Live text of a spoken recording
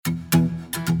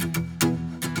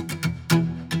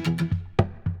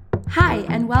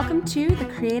and welcome to the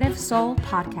Creative Soul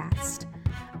Podcast.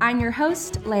 I'm your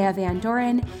host, Leah Van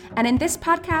Doren, and in this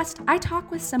podcast, I talk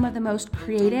with some of the most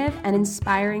creative and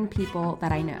inspiring people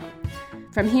that I know.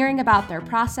 From hearing about their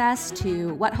process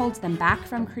to what holds them back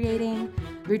from creating,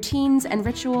 routines and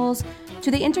rituals, to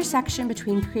the intersection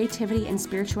between creativity and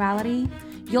spirituality,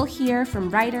 you'll hear from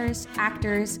writers,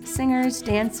 actors, singers,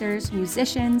 dancers,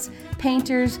 musicians,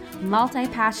 painters,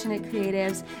 multi-passionate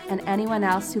creatives, and anyone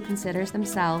else who considers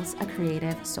themselves a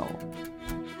creative soul.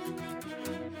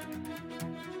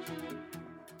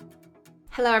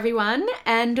 Hello, everyone,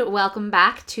 and welcome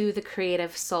back to the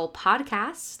Creative Soul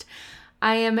Podcast.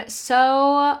 I am so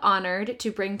honored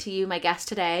to bring to you my guest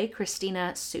today,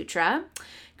 Christina Sutra.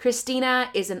 Christina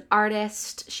is an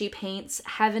artist. She paints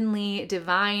heavenly,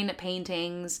 divine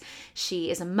paintings. She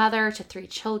is a mother to 3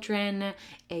 children,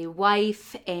 a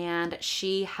wife, and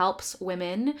she helps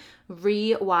women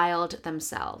rewild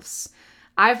themselves.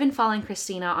 I've been following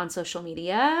Christina on social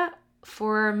media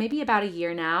for maybe about a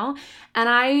year now, and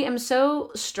I am so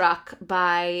struck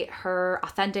by her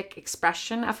authentic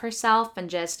expression of herself and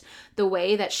just the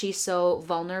way that she so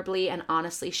vulnerably and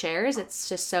honestly shares. It's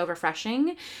just so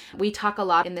refreshing. We talk a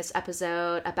lot in this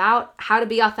episode about how to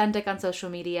be authentic on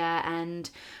social media and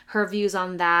her views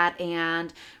on that,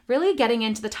 and really getting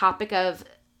into the topic of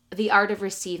the art of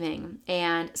receiving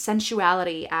and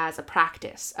sensuality as a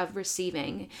practice of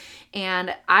receiving.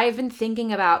 And I've been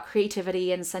thinking about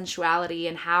creativity and sensuality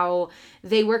and how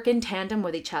they work in tandem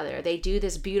with each other. They do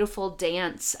this beautiful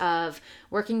dance of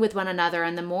working with one another.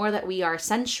 And the more that we are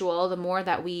sensual, the more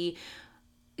that we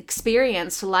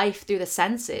experience life through the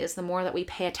senses, the more that we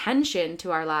pay attention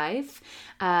to our life,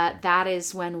 that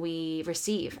is when we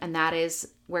receive. And that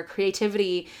is where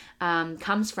creativity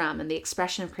comes from, and the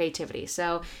expression of creativity.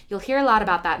 So you'll hear a lot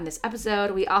about that in this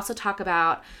episode. We also talk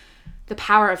about the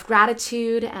power of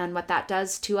gratitude and what that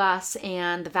does to us,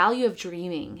 and the value of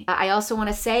dreaming. I also want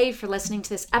to say, for listening to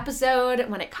this episode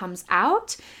when it comes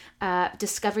out,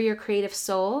 Discover Your Creative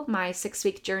Soul, my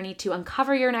 6-week journey to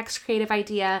uncover your next creative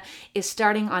idea, is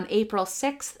starting on April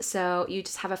 6th. So you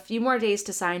just have a few more days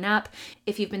to sign up.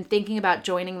 If you've been thinking about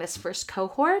joining this first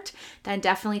cohort, then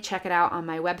definitely check it out on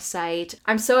my website.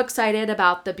 I'm so excited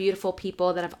about the beautiful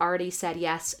people that have already said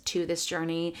yes to this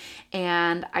journey.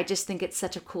 And I just think it's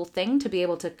such a cool thing to be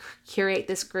able to curate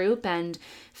this group and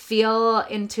feel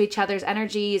into each other's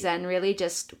energies and really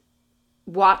just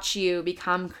watch you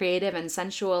become creative and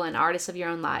sensual and artists of your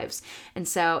own lives. And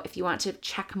so if you want to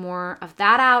check more of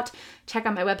that out, check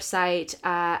out my website,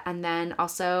 and then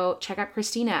also check out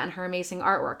Christina and her amazing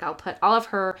artwork. I'll put all of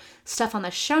her stuff on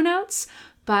the show notes.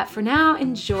 But for now,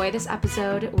 enjoy this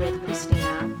episode with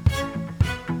Christina.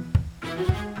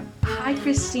 Hi,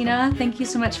 Christina. Thank you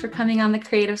so much for coming on the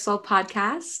Creative Soul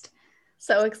Podcast.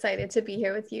 So excited to be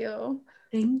here with you.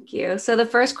 Thank you. So the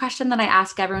first question that I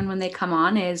ask everyone when they come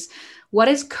on is, what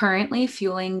is currently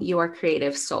fueling your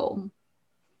creative soul?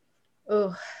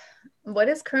 Oh, what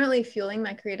is currently fueling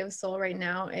my creative soul right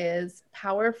now is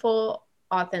powerful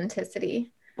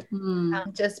authenticity.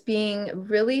 Just being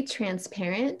really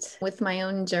transparent with my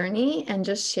own journey and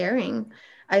just sharing.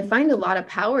 I find a lot of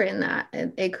power in that.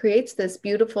 It creates this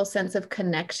beautiful sense of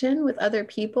connection with other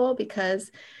people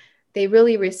because they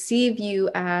really receive you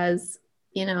as,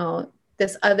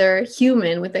 this other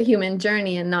human with a human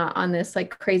journey, and not on this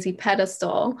like crazy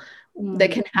pedestal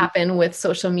that can happen with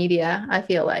social media. I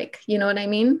feel like, you know what I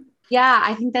mean? Yeah,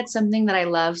 I think that's something that I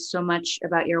love so much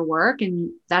about your work. And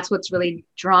that's what's really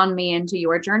drawn me into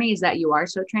your journey, is that you are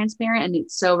so transparent and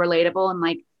it's so relatable. And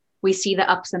like, we see the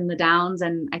ups and the downs,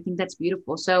 and I think that's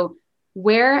beautiful. So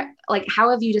how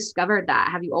have you discovered that?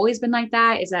 Have you always been like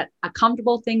that? Is that a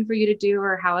comfortable thing for you to do?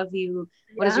 Or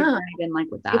what has your journey been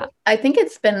like with that? I think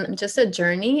it's been just a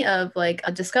journey of like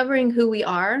discovering who we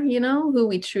are, who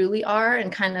we truly are,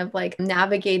 and kind of like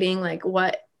navigating like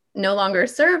what no longer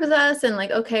serves us, and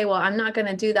like, okay, well, I'm not going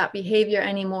to do that behavior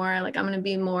anymore. Like, I'm going to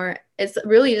be more, it's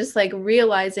really just like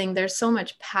realizing there's so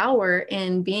much power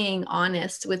in being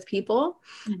honest with people,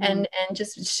 and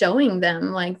just showing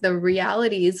them like the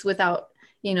realities without,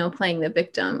 playing the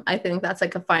victim. I think that's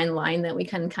like a fine line that we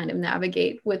can kind of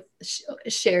navigate with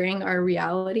sharing our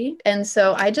reality. And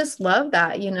so I just love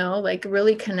that, like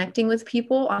really connecting with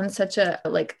people on such a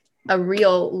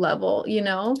real level,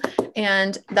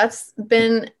 and that's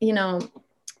been,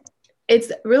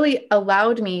 it's really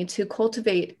allowed me to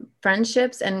cultivate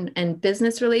friendships and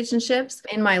business relationships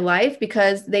in my life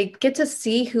because they get to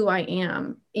see who I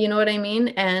am. You know what I mean?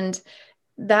 And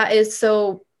that is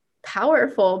so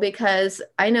powerful because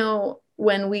I know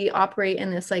when we operate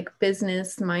in this like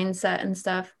business mindset and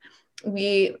stuff,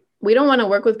 we we don't want to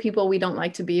work with people we don't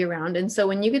like to be around. And so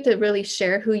when you get to really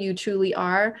share who you truly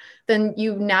are, then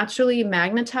you naturally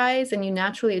magnetize and you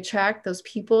naturally attract those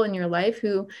people in your life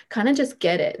who kind of just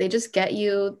get it. They just get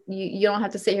you. You don't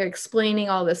have to sit here explaining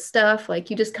all this stuff. Like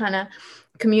you just kind of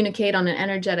communicate on an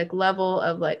energetic level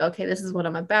of like, okay, this is what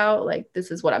I'm about. Like,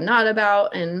 this is what I'm not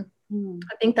about. And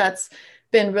I think that's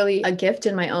been really a gift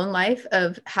in my own life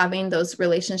of having those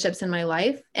relationships in my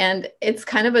life. And it's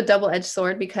kind of a double-edged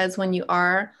sword because when you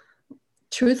are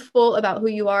truthful about who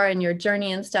you are and your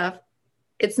journey and stuff,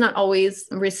 it's not always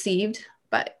received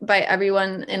by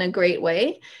everyone in a great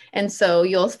way. And so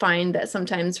you'll find that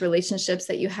sometimes relationships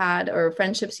that you had or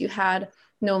friendships you had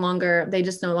they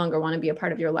just no longer want to be a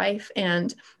part of your life.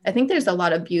 And I think there's a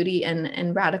lot of beauty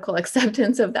and radical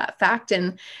acceptance of that fact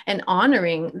and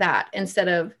honoring that instead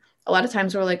of a lot of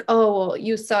times we're like, oh, well,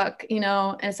 you suck,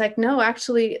 and it's like, no,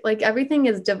 actually, like everything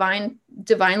is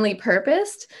divinely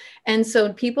purposed. And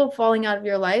so people falling out of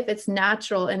your life, it's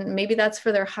natural. And maybe that's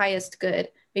for their highest good.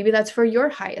 Maybe that's for your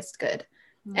highest good.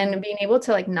 And being able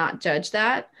to like not judge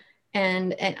that.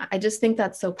 And I just think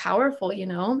that's so powerful,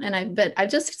 and I've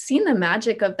just seen the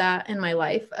magic of that in my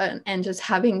life and just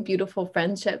having beautiful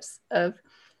friendships of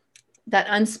that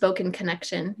unspoken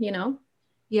connection.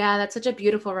 Yeah, that's such a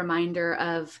beautiful reminder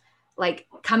of like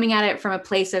coming at it from a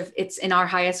place of it's in our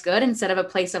highest good instead of a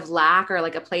place of lack or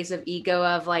like a place of ego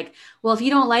of like, well, if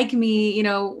you don't like me,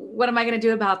 what am I going to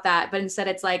do about that? But instead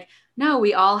it's like, no,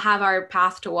 we all have our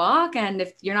path to walk. And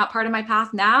if you're not part of my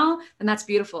path now, then that's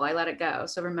beautiful. I let it go.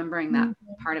 So remembering that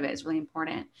part of it is really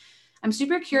important. I'm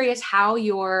super curious how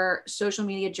your social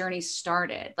media journey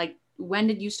started. Like, when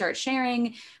did you start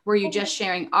sharing? Were you just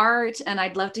sharing art? And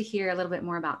I'd love to hear a little bit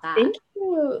more about that. Thank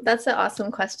you. That's an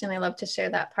awesome question. I love to share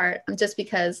that part just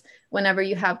because whenever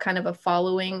you have kind of a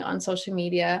following on social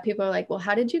media, people are like, well,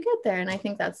 how did you get there? And I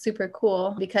think that's super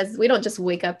cool because we don't just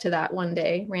wake up to that one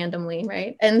day randomly,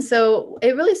 right? And so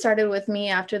it really started with me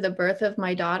after the birth of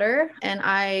my daughter. And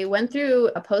I went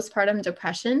through a postpartum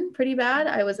depression pretty bad.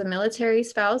 I was a military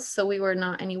spouse, so we were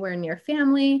not anywhere near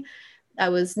family. I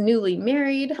was newly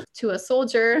married to a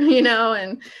soldier,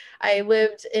 and I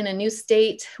lived in a new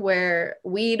state where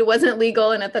weed wasn't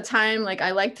legal. And at the time, like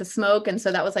I liked to smoke. And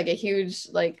so that was like a huge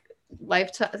like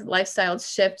lifestyle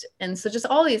shift. And so just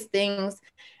all these things.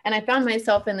 And I found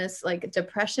myself in this like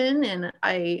depression. And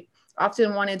I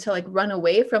often wanted to like run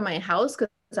away from my house because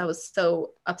I was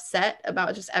so upset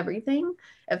about just everything.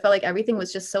 It felt like everything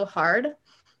was just so hard.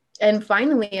 And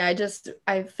finally,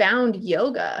 I found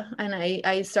yoga and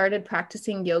I started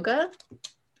practicing yoga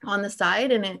on the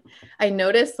side. And I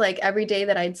noticed like every day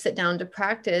that I'd sit down to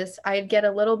practice, I'd get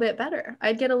a little bit better.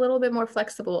 I'd get a little bit more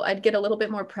flexible. I'd get a little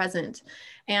bit more present.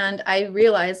 And I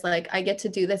realized like I get to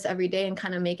do this every day and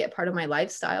kind of make it part of my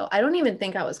lifestyle. I don't even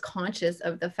think I was conscious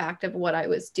of the fact of what I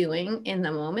was doing in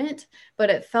the moment, but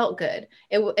it felt good.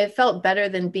 It felt better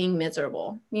than being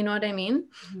miserable. You know what I mean?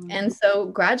 And so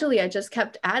gradually I just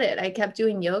kept at it. I kept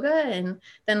doing yoga and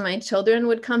then my children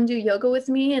would come do yoga with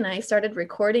me and I started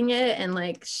recording it and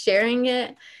like sharing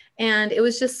it. And it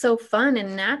was just so fun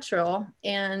and natural.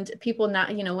 And people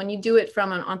not, when you do it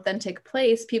from an authentic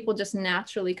place, people just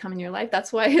naturally come in your life.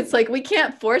 That's why it's like, we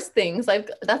can't force things.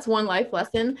 Like that's one life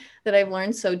lesson that I've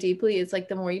learned so deeply is like,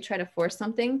 the more you try to force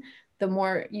something, the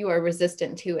more you are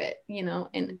resistant to it,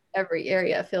 in every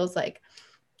area it feels like.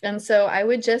 And so I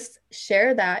would just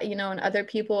share that, and other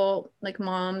people like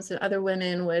moms and other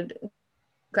women would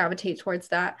gravitate towards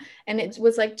that. And it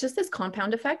was like just this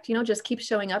compound effect, just keep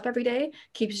showing up every day,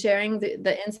 keep sharing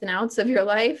the ins and outs of your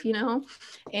life,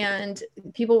 and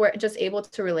people were just able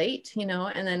to relate,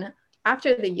 and then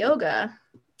after the yoga,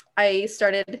 I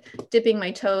started dipping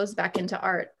my toes back into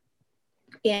art.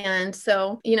 And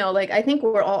so, like, I think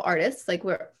we're all artists, like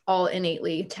we're all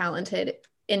innately talented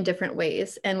in different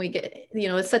ways. And we get,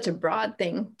 it's such a broad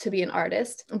thing to be an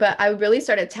artist, but I really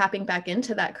started tapping back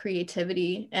into that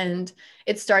creativity. And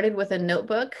it started with a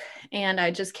notebook and I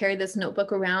just carried this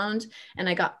notebook around and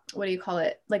I got, what do you call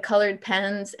it? Like colored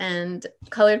pens and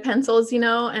colored pencils, and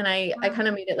I kind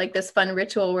of made it like this fun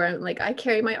ritual where I'm like, I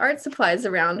carry my art supplies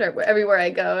around everywhere I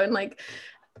go. And like,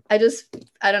 I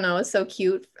don't know, it's so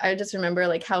cute. I just remember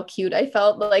like how cute I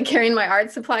felt like carrying my art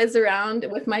supplies around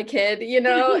with my kid,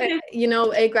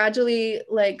 and, it gradually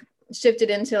like shifted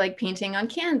into like painting on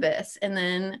canvas. And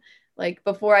then like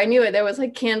before I knew it, there was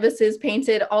like canvases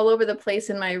painted all over the place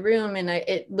in my room. And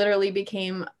it literally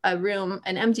became an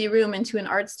empty room into an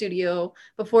art studio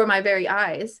before my very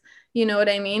eyes. You know what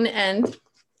I mean? And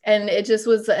it just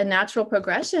was a natural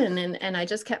progression. And I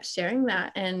just kept sharing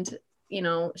that. And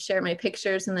share my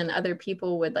pictures and then other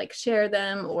people would like share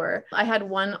them. Or I had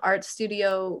one art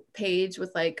studio page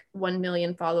with like 1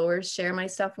 million followers share my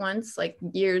stuff once, like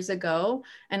years ago.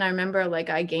 And I remember like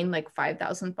I gained like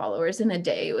 5,000 followers in a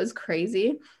day. It was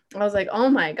crazy. I was like, oh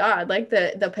my God, like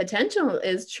the potential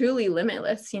is truly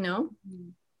limitless,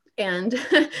 And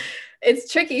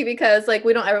it's tricky because like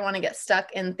we don't ever want to get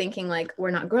stuck in thinking like we're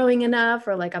not growing enough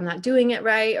or like I'm not doing it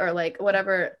right or like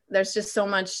whatever. There's just so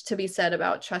much to be said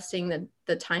about trusting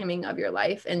the timing of your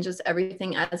life and just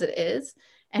everything as it is,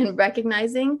 and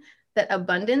recognizing that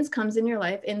abundance comes in your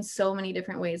life in so many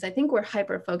different ways. I think we're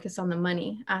hyper focused on the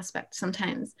money aspect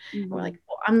sometimes. Mm-hmm. We're like,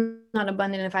 well, I'm not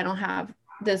abundant if I don't have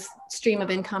this stream of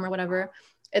income or whatever.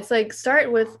 It's like,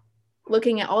 start with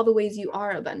looking at all the ways you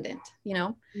are abundant,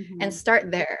 mm-hmm. and start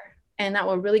there. And that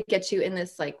will really get you in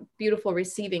this like beautiful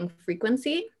receiving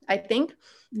frequency, I think,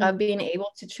 mm-hmm. of being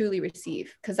able to truly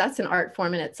receive, because that's an art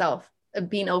form in itself, of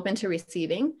being open to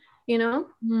receiving,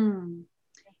 Mm.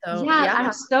 So, yeah,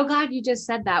 I'm so glad you just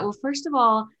said that. Well, first of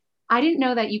all, I didn't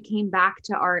know that you came back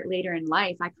to art later in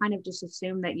life. I kind of just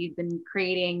assumed that you'd been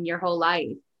creating your whole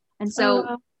life. And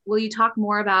so will you talk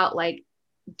more about like,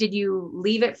 did you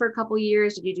leave it for a couple of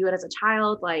years? Did you do it as a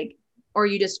child? Like, or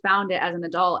you just found it as an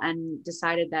adult and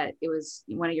decided that it was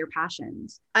one of your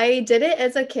passions? I did it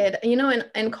as a kid,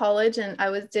 in college, and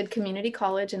did community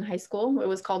college in high school. It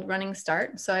was called Running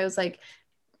Start. So I was like,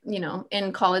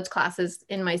 in college classes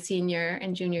in my senior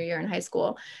and junior year in high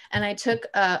school. And I took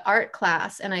an art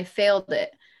class and I failed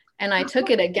it. And I took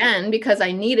it again because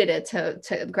I needed it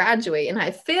to graduate, and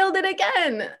I failed it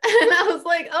again. And I was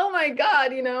like, oh my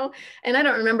God, and I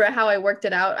don't remember how I worked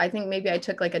it out. I think maybe I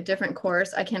took like a different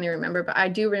course. I can't even remember, but I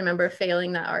do remember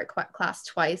failing that art class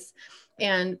twice.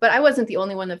 But I wasn't the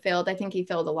only one that failed. I think he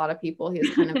failed a lot of people. He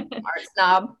was kind of an art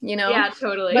snob, Yeah,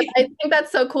 totally. But I think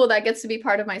that's so cool. That gets to be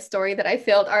part of my story, that I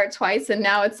failed art twice. And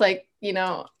now it's like,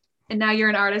 and now you're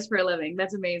an artist for a living.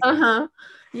 That's amazing. Uh-huh.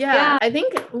 Yeah. I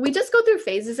think we just go through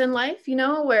phases in life,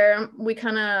 where we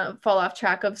kind of fall off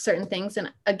track of certain things.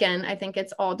 And again, I think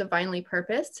it's all divinely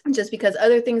purposed, just because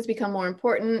other things become more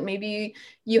important. Maybe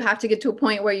you have to get to a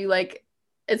point where you like,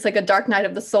 it's like a dark night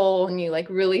of the soul, and you like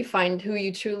really find who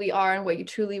you truly are and what you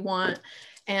truly want.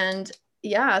 And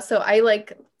yeah, so I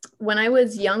like, when I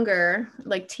was younger,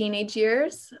 like teenage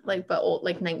years, but old,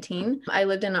 like 19, I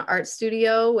lived in an art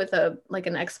studio with an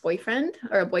ex-boyfriend,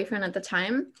 or a boyfriend at the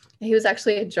time. He was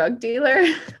actually a drug dealer.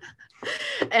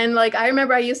 And like, I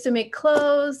remember I used to make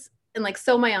clothes and like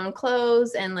sew my own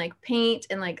clothes and like paint.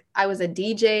 And like, I was a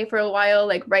DJ for a while,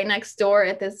 like right next door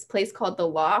at this place called The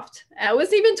Loft. I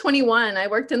was even 21. I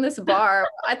worked in this bar.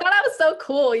 I thought I was so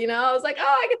cool. I was like, oh,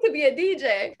 I get to be a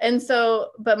DJ. And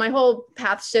so, but my whole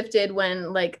path shifted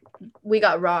when like we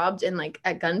got robbed and like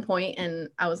at gunpoint. And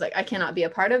I was like, I cannot be a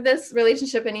part of this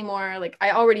relationship anymore. Like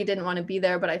I already didn't want to be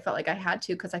there, but I felt like I had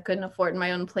to, because I couldn't afford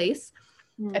my own place.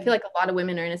 I feel like a lot of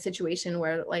women are in a situation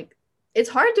where like, it's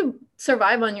hard to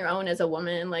survive on your own as a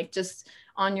woman, like just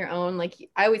on your own. Like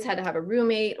I always had to have a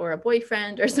roommate or a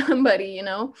boyfriend or somebody,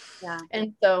 Yeah.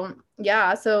 And so,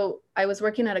 so I was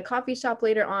working at a coffee shop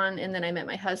later on, and then I met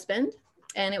my husband,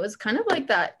 and it was kind of like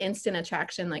that instant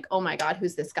attraction. Like, oh my God,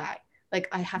 who's this guy? Like,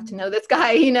 I have to know this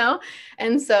guy,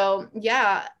 And so,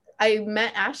 I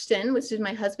met Ashton, which is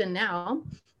my husband now.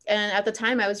 And at the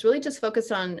time I was really just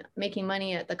focused on making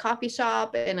money at the coffee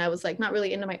shop. And I was like, not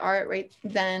really into my art right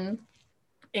then.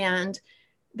 And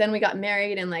then we got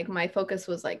married, and like my focus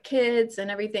was like kids and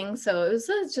everything. So it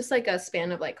was just like a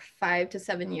span of like 5 to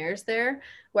 7 years there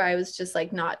where I was just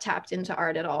like not tapped into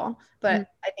art at all. But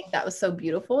I think that was so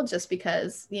beautiful, just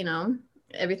because,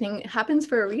 everything happens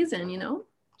for a reason,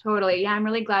 Totally. Yeah. I'm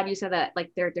really glad you said that,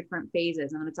 like there are different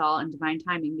phases and it's all in divine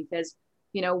timing, because,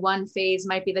 one phase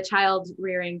might be the child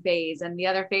rearing phase and the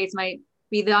other phase might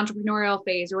be the entrepreneurial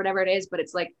phase or whatever it is, but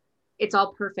it's like, it's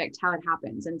all perfect how it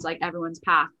happens. And it's like everyone's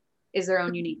path is their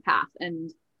own unique path,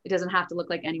 and it doesn't have to look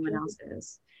like anyone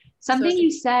else's. Something you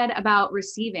said about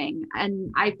receiving,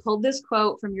 and I pulled this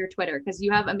quote from your Twitter, because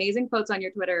you have amazing quotes on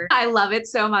your Twitter. I love it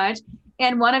so much.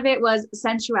 And one of it was,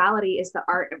 sensuality is the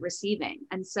art of receiving.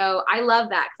 And so I love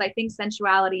that, because I think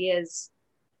sensuality is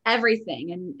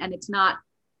everything, and it's not.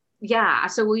 Yeah.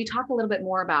 So will you talk a little bit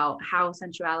more about how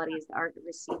sensuality is the art of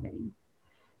receiving?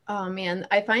 Oh man,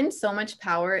 I find so much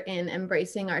power in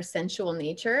embracing our sensual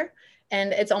nature.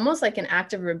 And it's almost like an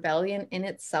act of rebellion in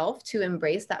itself to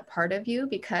embrace that part of you,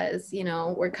 because,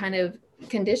 we're kind of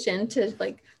conditioned to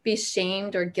like be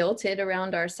shamed or guilted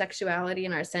around our sexuality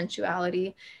and our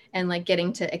sensuality, and like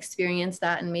getting to experience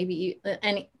that, and maybe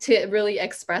and to really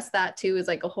express that too is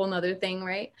like a whole nother thing,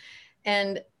 right?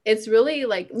 And it's really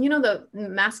like, the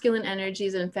masculine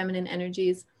energies and feminine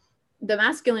energies, the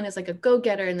masculine is like a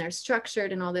go-getter and they're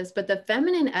structured and all this, but the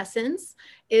feminine essence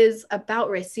is about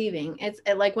receiving. It's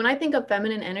like when I think of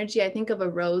feminine energy, I think of a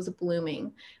rose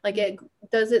blooming. Like it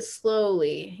does it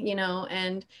slowly, you know,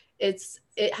 and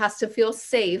it has to feel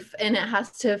safe and it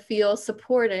has to feel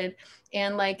supported,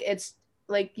 and like it's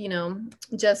like, you know,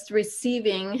 just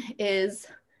receiving is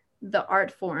the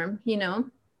art form, you know.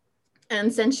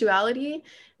 And sensuality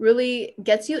really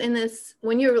gets you in this,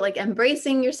 when you're like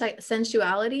embracing your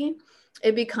sensuality,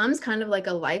 it becomes kind of like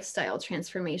a lifestyle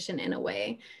transformation in a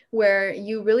way where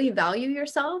you really value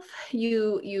yourself,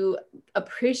 you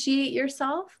appreciate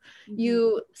yourself,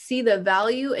 you see the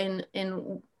value in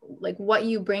like what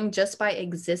you bring just by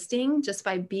existing, just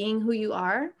by being who you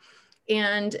are.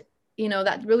 And you know,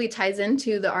 that really ties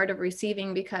into the art of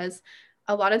receiving, because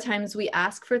a lot of times we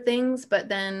ask for things, but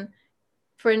then,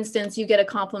 for instance, you get a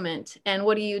compliment and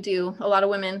what do? A lot of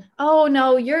women, oh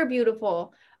no, you're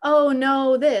beautiful. Oh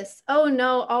no, this. Oh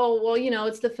no, oh well, you know,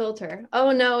 it's the filter.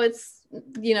 Oh no, it's,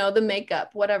 you know, the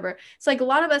makeup, whatever. It's like a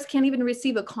lot of us can't even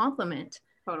receive a compliment.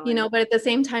 Totally. You know, but at the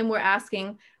same time we're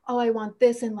asking, oh, I want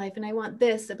this in life and I want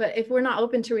this. But if we're not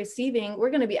open to receiving,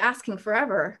 we're going to be asking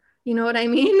forever. You know what I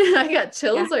mean? I got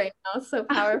chills right now. So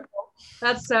powerful.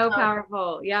 That's so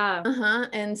powerful. Yeah.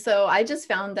 And so I just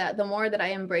found that the more that I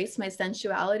embrace my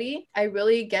sensuality, I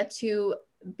really get to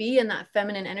be in that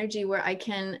feminine energy where I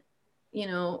can, you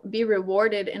know, be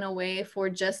rewarded in a way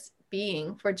for just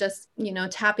being, for just, you know,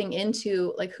 tapping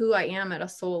into like who I am at a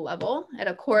soul level, at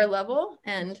a core level,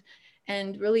 and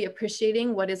really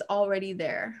appreciating what is already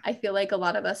there. I feel like a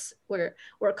lot of us, we're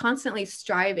constantly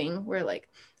striving. We're like,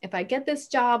 if I get this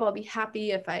job, I'll be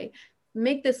happy. If I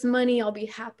make this money, I'll be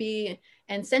happy.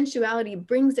 And sensuality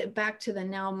brings it back to the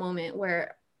now moment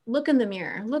where look in the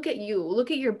mirror, look at you, look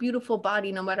at your beautiful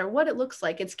body, no matter what it looks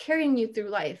like, it's carrying you through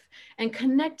life, and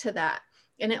connect to that.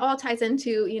 And it all ties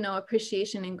into, you know,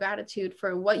 appreciation and gratitude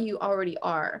for what you already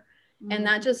are. And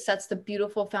that just sets the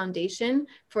beautiful foundation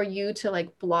for you to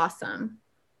like blossom,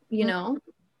 you know?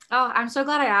 Oh, I'm so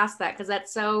glad I asked that, because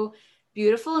that's so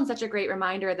beautiful and such a great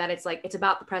reminder that it's like, it's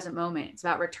about the present moment. It's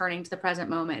about returning to the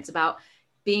present moment. It's about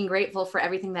being grateful for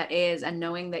everything that is, and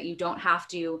knowing that you don't have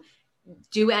to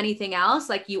do anything else.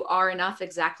 Like you are enough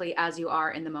exactly as you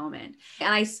are in the moment.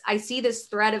 And I see this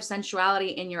thread of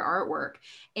sensuality in your artwork,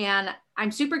 and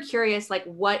I'm super curious, like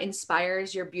what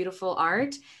inspires your beautiful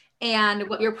art and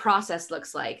what your process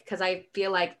looks like, because I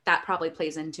feel like that probably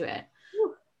plays into it.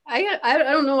 I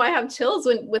don't know. I have chills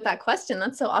with that question.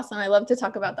 That's so awesome. I love to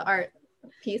talk about the art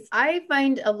piece. I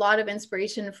find a lot of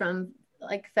inspiration from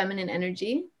like feminine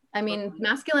energy. I mean,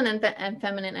 masculine and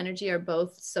feminine energy are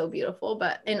both so beautiful,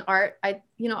 but in art,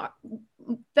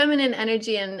 feminine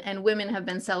energy and women have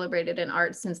been celebrated in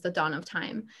art since the dawn of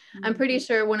time. I'm pretty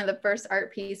sure one of the first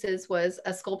art pieces was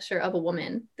a sculpture of a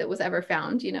woman that was ever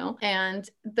found, you know, and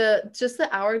just the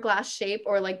hourglass shape,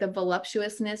 or like the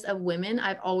voluptuousness of women,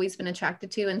 I've always been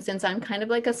attracted to. And since I'm kind of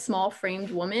like a small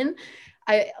framed woman,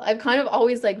 I've kind of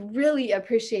always like really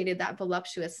appreciated that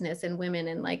voluptuousness in women,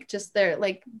 and like just their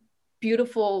like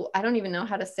beautiful, I don't even know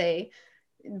how to say,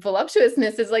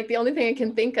 voluptuousness is like the only thing I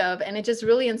can think of. And it just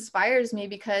really inspires me,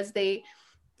 because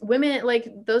women, like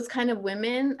those kind of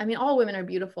women, I mean, all women are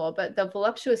beautiful, but the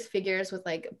voluptuous figures with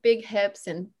like big hips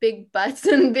and big butts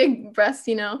and big breasts,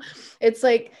 you know, it's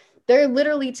like they're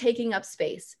literally taking up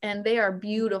space, and they are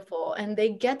beautiful, and they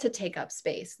get to take up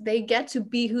space. They get to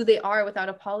be who they are without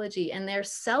apology, and they're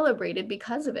celebrated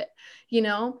because of it, you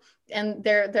know, and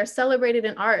they're celebrated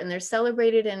in art, and they're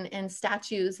celebrated in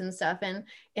statues and stuff. And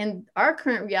in our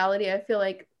current reality, I feel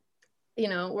like, you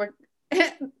know,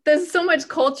 there's so much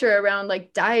culture around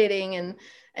like dieting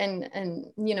and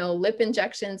you know, lip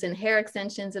injections and hair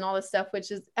extensions and all this stuff,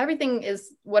 which is, everything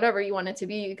is whatever you want it to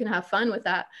be. You can have fun with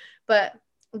that, but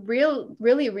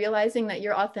really realizing that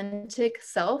your authentic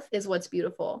self is what's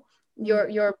beautiful.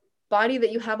 Your body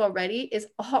that you have already is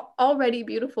already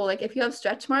beautiful. Like if you have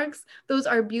stretch marks, those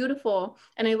are beautiful.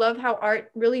 And I love how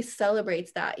art really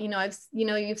celebrates that. You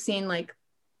know, you've seen like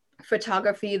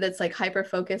photography that's like hyper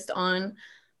focused on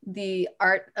the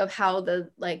art of how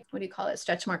the, like, what do you call it,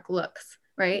 stretch mark looks,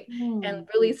 right? And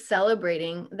really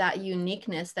celebrating that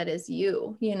uniqueness that is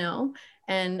you know.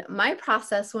 And my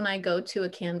process when I go to a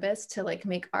canvas to like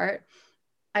make art,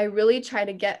 I really try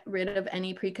to get rid of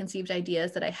any preconceived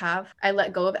ideas that I have. I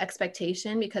let go of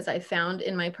expectation, because I found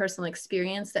in my personal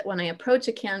experience that when I approach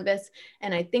a canvas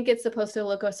and I think it's supposed to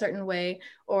look a certain way,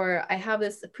 or I have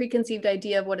this preconceived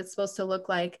idea of what it's supposed to look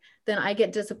like, then I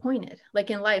get disappointed. Like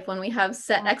in life, when we have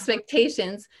set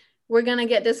expectations, we're going to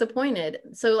get disappointed.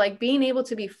 So like being able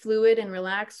to be fluid and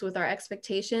relaxed with our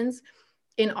expectations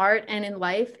in art and in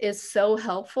life is so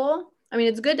helpful. I mean,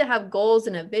 it's good to have goals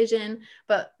and a vision,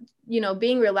 but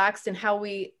being relaxed in how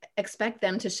we expect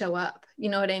them to show up. You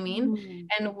know what I mean? Mm.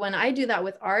 And when I do that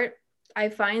with art, I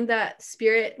find that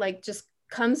spirit like just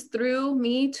comes through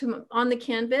me to on the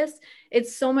canvas.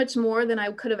 It's so much more than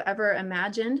I could have ever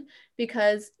imagined,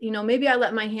 because maybe I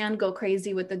let my hand go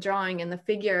crazy with the drawing and the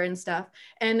figure and stuff,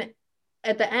 and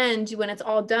at the end when it's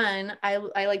all done, I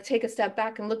like take a step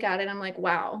back and look at it. I'm like,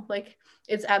 wow, like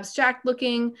it's abstract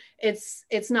looking,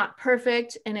 it's not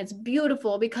perfect, and it's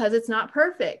beautiful because it's not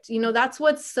perfect. That's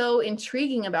what's so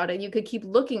intriguing about it. You could keep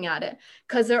looking at it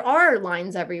because there are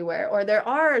lines everywhere, or there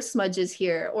are smudges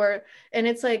here, and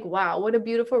it's like, wow, what a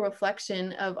beautiful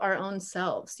reflection of our own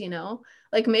selves.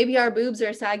 Like maybe our boobs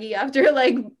are saggy after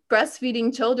like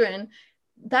breastfeeding children.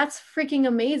 That's freaking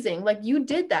amazing. Like you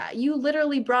did that. You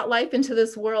literally brought life into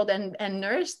this world and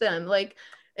nourished them. Like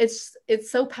it's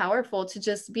so powerful to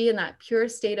just be in that pure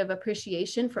state of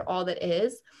appreciation for all that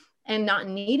is, and not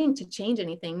needing to change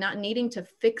anything, not needing to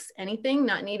fix anything,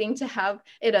 not needing to have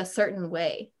it a certain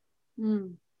way.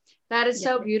 Mm. That is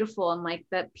so beautiful. And like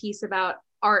that piece about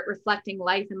art reflecting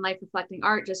life and life reflecting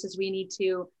art, just as we need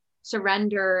to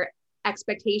surrender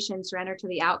expectations, surrender to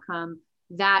the outcome,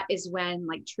 that is when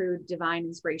like true divine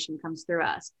inspiration comes through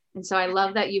us. And so I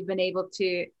love that you've been able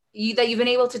to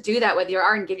do that with your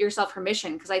art and give yourself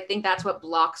permission, because I think that's what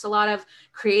blocks a lot of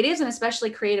creatives, and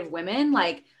especially creative women,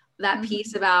 like that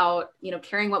piece about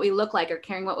caring what we look like or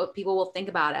caring what people will think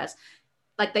about us,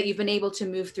 like that you've been able to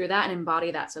move through that and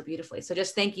embody that so beautifully. So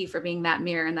just thank you for being that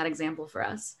mirror and that example for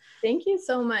us. Thank you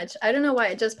so much. I don't know why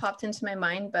it just popped into my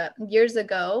mind, but years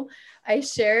ago I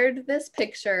shared this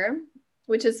picture,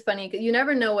 which is funny because you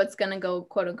never know what's going to go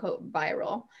quote unquote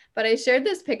viral. But I shared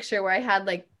this picture where I had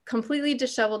like completely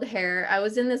disheveled hair. I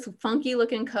was in this funky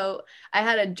looking coat. I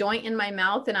had a joint in my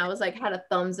mouth, and I was like, had a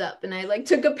thumbs up, and I like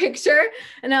took a picture,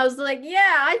 and I was like,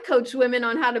 yeah, I coach women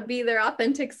on how to be their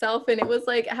authentic self. And it was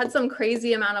like, it had some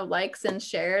crazy amount of likes and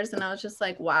shares. And I was just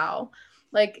like, wow,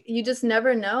 like you just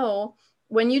never know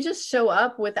when you just show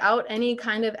up without any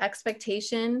kind of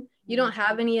expectation. You don't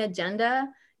have any agenda.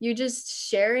 You're just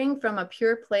sharing from a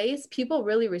pure place. People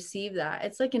really receive that.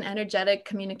 It's like an energetic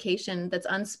communication that's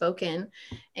unspoken.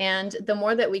 And the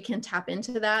more that we can tap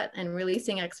into that and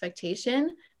releasing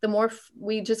expectation, the more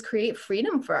we just create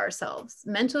freedom for ourselves,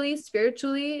 mentally,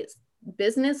 spiritually,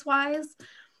 business wise.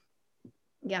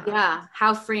 Yeah.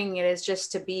 How freeing it is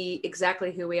just to be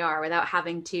exactly who we are without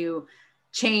having to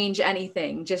change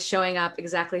anything, just showing up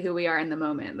exactly who we are in the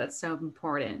moment. That's so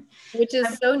important. Which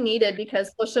is so needed,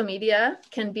 because social media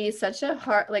can be such a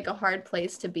hard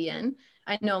place to be in.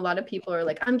 I know a lot of people are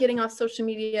like, I'm getting off social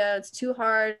media. It's too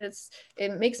hard.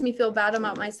 It makes me feel bad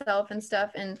about myself and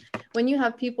stuff. And when you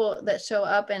have people that show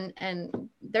up and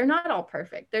they're not all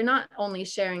perfect, they're not only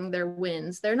sharing their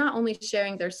wins, they're not only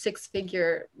sharing their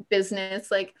 6-figure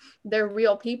business, like they're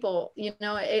real people,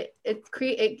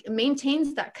 it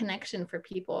maintains that connection for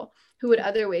people who would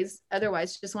otherwise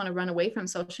just want to run away from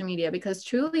social media, because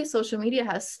truly social media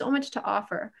has so much to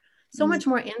offer, so much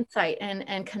more insight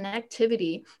and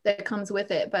connectivity that comes with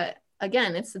it. But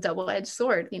again, it's a double-edged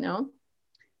sword,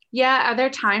 Yeah. Are there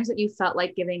times that you felt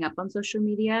like giving up on social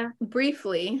media?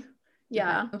 Briefly.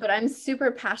 Yeah. Okay. But I'm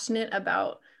super passionate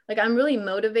about, like, I'm really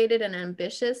motivated and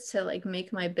ambitious to like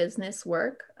make my business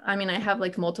work. I mean, I have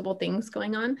like multiple things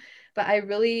going on, but I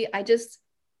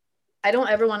don't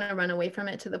ever want to run away from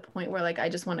it to the point where like I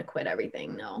just want to quit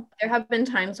everything. No. There have been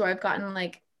times where I've gotten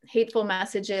like hateful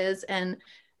messages, and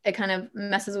it kind of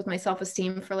messes with my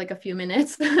self-esteem for like a few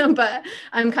minutes. But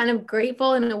I'm kind of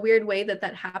grateful in a weird way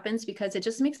that happens, because it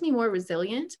just makes me more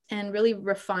resilient and really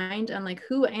refined on like,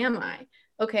 who am I?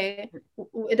 Okay,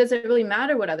 it doesn't really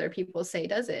matter what other people say,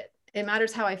 does it? It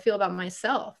matters how I feel about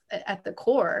myself at the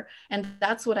core. And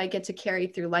that's what I get to carry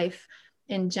through life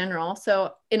in general.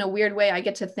 So in a weird way, I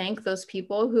get to thank those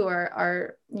people who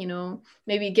are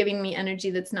maybe giving me energy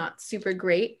that's not super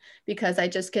great, because I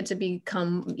just get to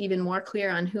become even more clear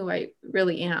on who I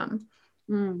really am.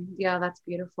 Yeah, that's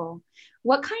beautiful.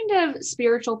 What kind of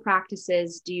spiritual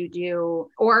practices do you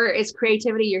do, or is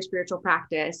creativity your spiritual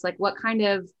practice? Like what kind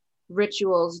of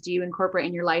rituals do you incorporate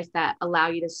in your life that allow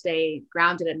you to stay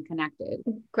grounded and connected?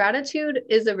 Gratitude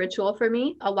is a ritual for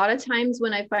me. A lot of times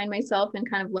when I find myself in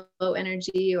kind of low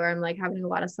energy, or I'm like having a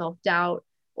lot of self-doubt,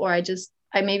 or I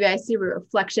see a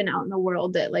reflection out in the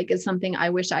world that like is something I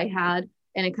wish I had,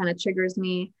 and it kind of triggers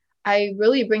me, I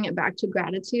really bring it back to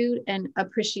gratitude and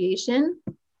appreciation,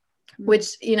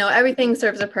 which, everything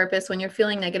serves a purpose. When you're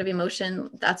feeling negative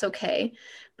emotion, that's okay.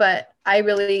 But I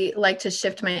really like to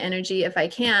shift my energy if I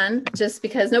can, just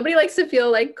because nobody likes to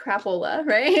feel like crapola,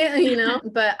 right?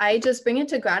 But I just bring it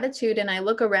to gratitude, and I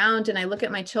look around and I look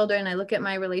at my children, I look at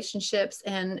my relationships,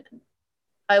 and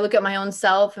I look at my own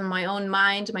self and my own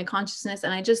mind, my consciousness,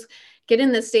 and I just get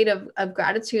in this state of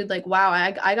gratitude. Like, wow,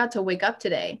 I got to wake up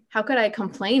today. How could I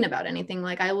complain about anything?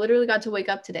 Like, I literally got to wake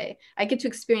up today. I get to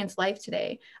experience life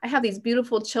today. I have these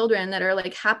beautiful children that are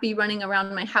like happy running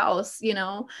around my house,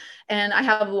 and I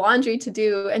have laundry to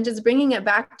do, and just bringing it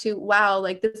back to, wow,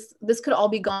 like this could all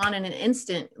be gone in an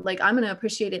instant. Like, I'm going to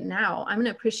appreciate it now. I'm going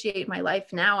to appreciate my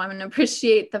life now. I'm going to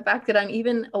appreciate the fact that I'm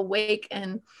even awake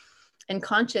and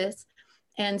conscious.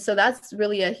 And so that's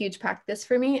really a huge practice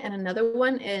for me. And another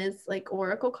one is like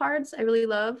oracle cards. I really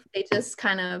love. They just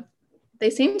they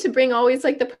seem to bring always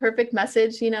like the perfect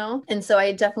message, And so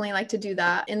I definitely like to do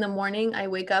that. In the morning, I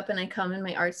wake up and I come in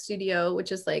my art studio,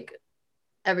 which is like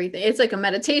everything. It's like a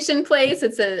meditation place.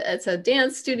 It's a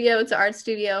dance studio. It's an art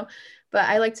studio. But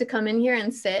I like to come in here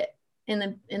and sit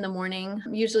in the morning,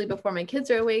 usually before my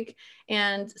kids are awake.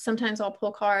 And sometimes I'll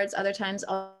pull cards. Other times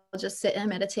I'll just sit and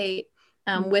meditate.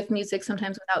 With music,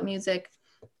 sometimes without music,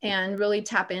 and really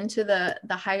tap into the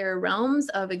higher realms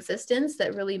of existence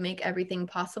that really make everything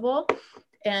possible.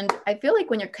 And I feel like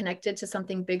when you're connected to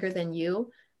something bigger than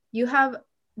you have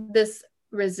this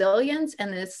resilience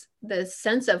and this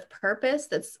sense of purpose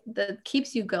that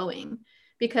keeps you going.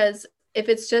 Because if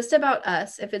it's just about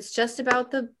us, if it's just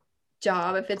about the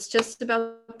job, if it's just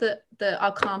about the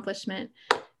accomplishment,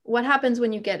 what happens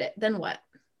when you get it? Then what?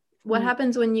 What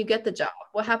happens when you get the job?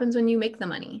 What happens when you make the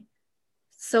money?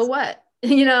 So what?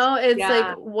 It's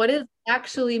like, what is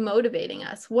actually motivating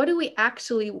us? What do we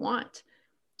actually want?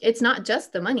 It's not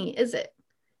just the money, is it?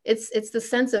 It's the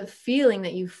sense of feeling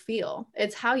that you feel.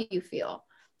 It's how you feel.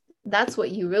 That's what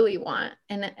you really want.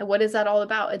 And what is that all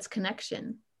about? It's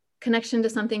connection to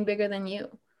something bigger than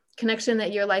you, connection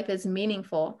that your life is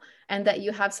meaningful and that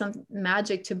you have some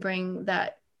magic to bring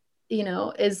that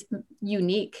is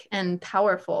unique and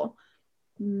powerful.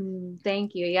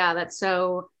 Thank you. Yeah, that's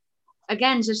so,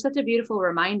 again, just such a beautiful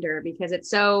reminder, because it's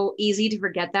so easy to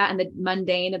forget that in the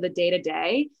mundane of the day to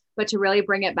day, but to really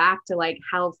bring it back to like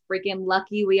how freaking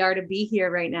lucky we are to be here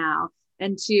right now,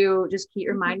 and to just keep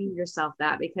reminding yourself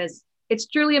that, because it's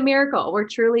truly a miracle. We're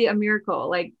truly a miracle.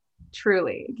 Like,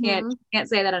 truly, can't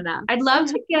say that enough. I'd love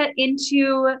to get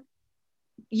into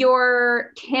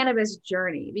your cannabis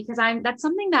journey, because that's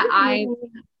something that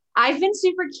I've been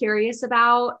super curious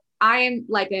about. I'm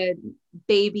like a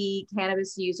baby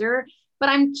cannabis user, but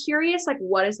I'm curious, like,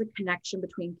 what is the connection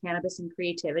between cannabis and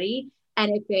creativity?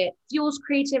 And if it fuels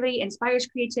creativity, inspires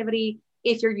creativity,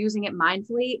 if you're using it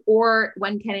mindfully, or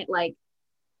when can it like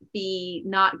be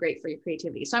not great for your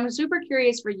creativity? So I'm super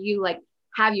curious for you, like,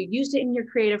 have you used it in your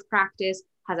creative practice?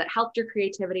 Has it helped your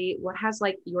creativity? What has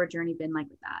like your journey been like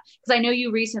with that? Because I know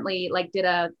you recently like did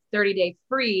a 30-day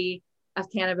free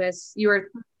of cannabis. You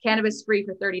were cannabis free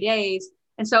for 30 days.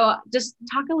 And so just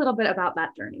talk a little bit about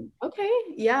that journey. Okay.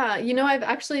 Yeah. I've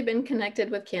actually been connected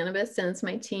with cannabis since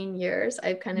my teen years.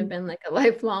 I've kind of been like a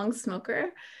lifelong smoker.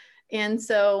 And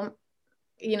so,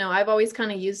 I've always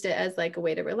kind of used it as like a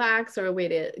way to relax or a way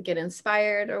to get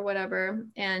inspired or whatever.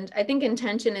 And I think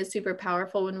intention is super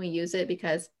powerful when we use it,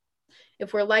 because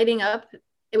if we're lighting up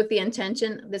with the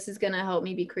intention, this is going to help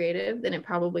me be creative, then it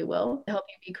probably will help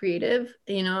you be creative,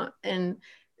 And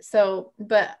so,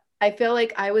 but I feel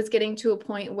like I was getting to a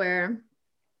point where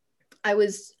I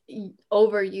was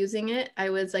overusing it. I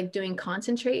was like doing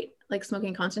concentrate, like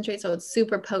smoking concentrate. So it's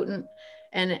super potent.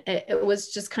 And it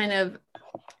was just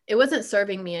it wasn't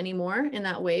serving me anymore in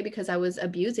that way, because I was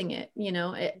abusing it.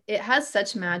 It has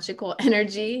such magical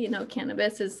energy.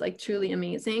 Cannabis is like truly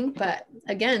amazing. But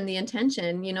again, the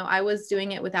intention, I was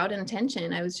doing it without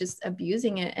intention. I was just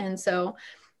abusing it. And so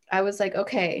I was like,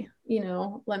 okay,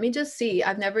 let me just see.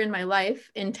 I've never in my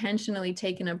life intentionally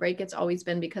taken a break. It's always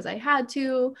been because I had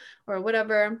to or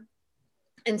whatever.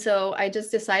 And so I just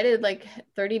decided, like,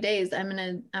 30 days, I'm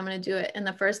going to do it. And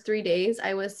the first 3 days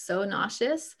I was so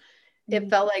nauseous. It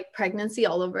felt like pregnancy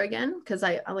all over again. Cause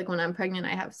I like, when I'm pregnant, I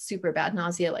have super bad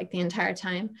nausea like the entire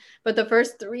time. But the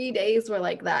first 3 days were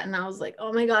like that. And I was like,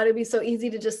 oh my God, it'd be so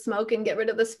easy to just smoke and get rid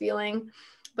of this feeling.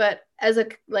 But as a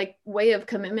like way of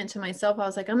commitment to myself, I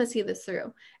was like, I'm gonna see this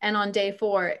through. And on day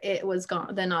 4, it was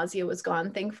gone. The nausea was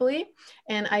gone, thankfully.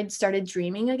 And I started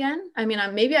dreaming again. I mean,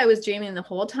 maybe I was dreaming the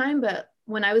whole time, but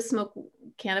when I was smoke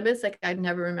cannabis, like, I'd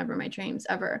never remember my dreams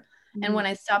ever. And when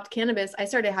I stopped cannabis, I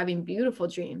started having beautiful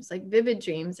dreams, like vivid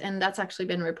dreams. And that's actually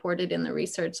been reported in the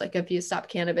research. Like if you stop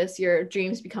cannabis, your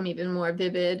dreams become even more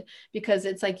vivid because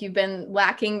it's like you've been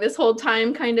lacking this whole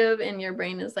time kind of, and your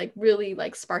brain is like really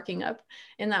like sparking up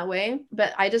in that way.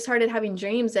 But I just started having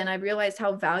dreams and I realized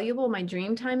how valuable my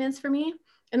dream time is for me.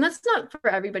 And that's not for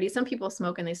everybody. Some people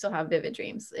smoke and they still have vivid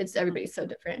dreams. It's everybody's so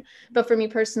different. But for me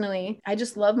personally, I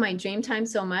just love my dream time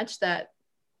so much that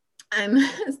I'm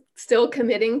still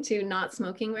committing to not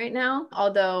smoking right now.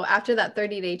 Although after that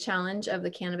 30-day challenge of the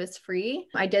cannabis free,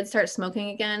 I did start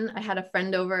smoking again. I had a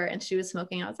friend over and she was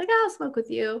smoking. I was like, I'll smoke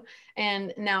with you.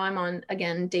 And now I'm on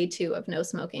again, day 2 of no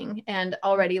smoking. And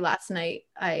already last night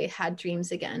I had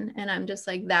dreams again. And I'm just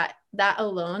like that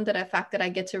alone, that fact that I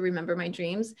get to remember my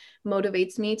dreams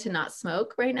motivates me to not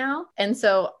smoke right now. And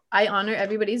so I honor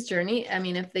everybody's journey. I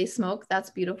mean, if they smoke,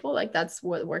 that's beautiful. Like that's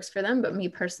what works for them. But me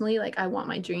personally, like I want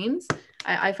my dreams.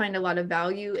 I find a lot of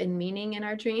value and meaning in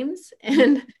our dreams.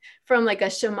 And from like a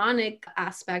shamanic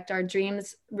aspect, our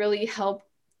dreams really help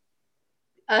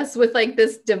us with like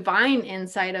this divine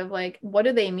insight of like, what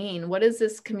do they mean? What is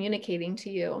this communicating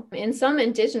to you? In some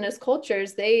indigenous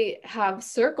cultures, they have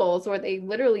circles where they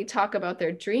literally talk about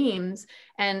their dreams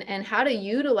and how to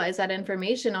utilize that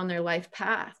information on their life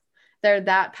path. They're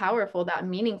that powerful, that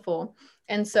meaningful.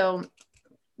 And so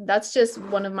that's just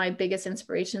one of my biggest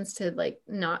inspirations to like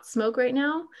not smoke right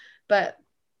now. But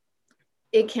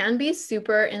it can be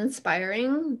super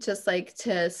inspiring just like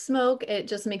to smoke. It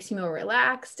just makes you more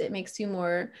relaxed. It makes you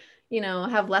more,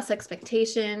 have less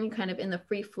expectation, kind of in the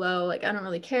free flow. Like, I don't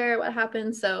really care what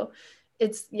happens. So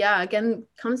it's, yeah, again,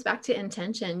 comes back to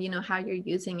intention, how you're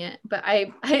using it. But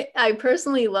I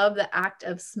personally love the act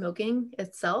of smoking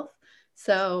itself.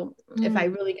 So if I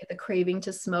really get the craving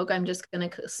to smoke, I'm just going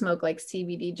to smoke like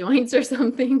CBD joints or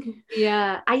something.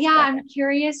 Yeah. I'm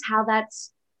curious how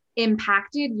that's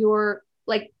impacted your,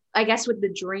 like, I guess with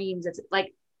the dreams, it's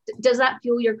like, does that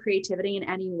fuel your creativity in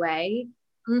any way?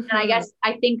 And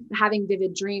I think having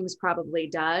vivid dreams probably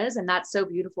does. And that's so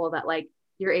beautiful that like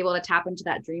you're able to tap into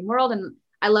that dream world. And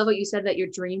I love what you said, that your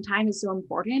dream time is so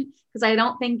important, because I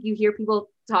don't think you hear people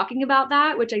talking about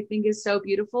that, which I think is so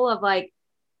beautiful, of like,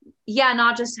 yeah,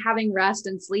 not just having rest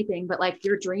and sleeping, but like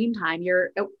your dream time,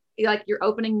 you're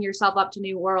opening yourself up to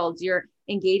new worlds, you're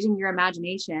engaging your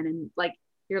imagination, and like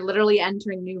you're literally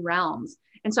entering new realms.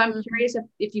 And so I'm curious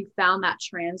if you found that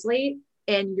translate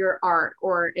in your art,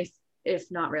 or if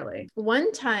not really.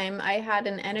 One time I had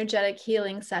an energetic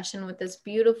healing session with this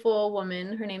beautiful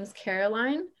woman. Her name's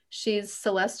Caroline. She's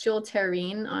Celestial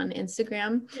Terrine on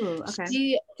Instagram. Ooh, okay.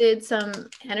 She did some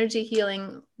energy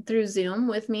healing through Zoom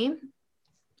with me.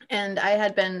 And I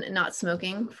had been not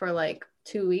smoking for like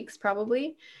 2 weeks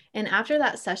probably. And after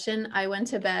that session, I went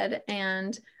to bed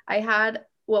and I had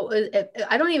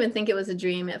I don't even think it was a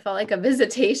dream. It felt like a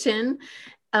visitation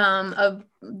of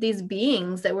these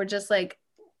beings that were just like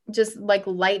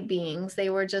light beings. It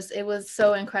was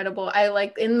so incredible. I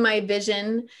like, in my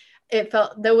vision, it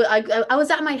felt I was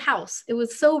at my house. It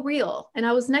was so real. And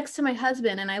I was next to my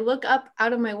husband and I look up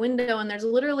out of my window and there's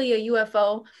literally a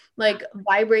UFO like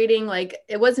vibrating. Like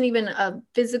it wasn't even a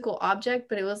physical object,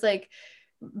 but it was like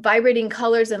vibrating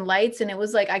colors and lights. And it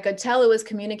was like, I could tell it was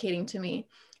communicating to me.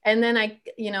 And then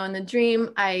in the dream,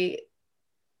 I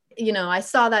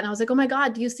saw that and I was like, oh my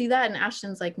God, do you see that? And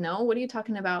Ashton's like, no, what are you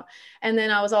talking about? And then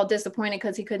I was all disappointed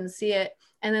because he couldn't see it.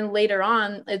 And then later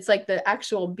on, it's like the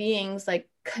actual beings like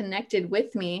connected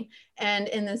with me. And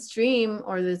in this dream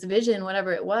or this vision,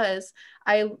 whatever it was,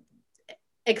 I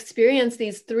experienced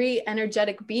these 3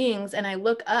 energetic beings and I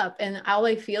look up and all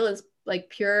I feel is like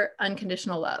pure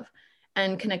unconditional love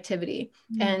and connectivity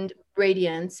and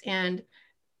radiance. And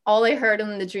all I heard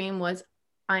in the dream was,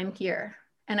 I'm here.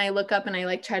 And I look up and I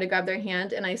like try to grab their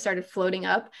hand and I started floating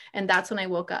up. And that's when I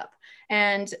woke up.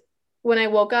 And when I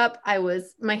woke up,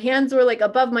 my hands were like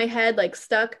above my head, like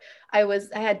stuck. I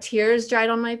had tears dried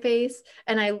on my face.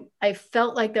 And I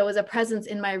felt like there was a presence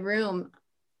in my room.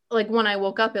 Like when I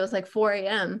woke up, it was like 4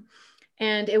 a.m.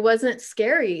 And it wasn't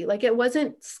scary. Like it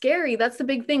wasn't scary. That's the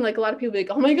big thing. Like a lot of people be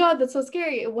like, oh my God, that's so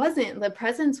scary. It wasn't. The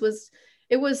presence was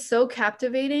so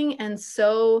captivating and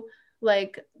so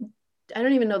like, I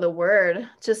don't even know the word,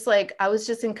 just like I was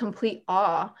just in complete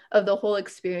awe of the whole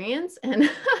experience. And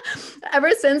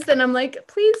ever since then, I'm like,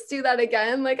 please do that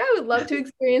again. Like I would love to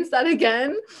experience that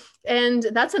again. And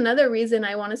that's another reason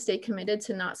I want to stay committed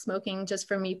to not smoking, just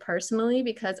for me personally,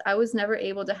 because I was never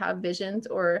able to have visions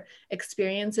or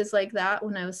experiences like that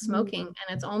when I was smoking. And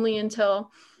it's only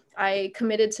until I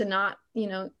committed to not,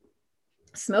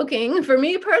 smoking for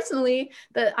me personally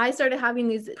that I started having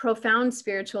these profound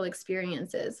spiritual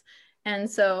experiences.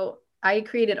 And so I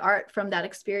created art from that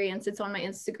experience. It's on my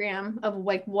Instagram of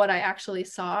like what I actually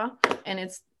saw, and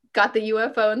it's got the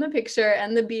UFO in the picture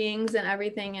and the beings and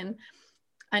everything. And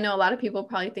I know a lot of people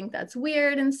probably think that's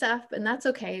weird and stuff, and that's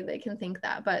okay. They can think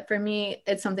that. But for me,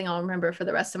 it's something I'll remember for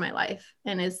the rest of my life.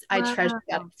 And I treasure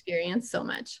that Wow. experience so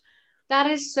much. That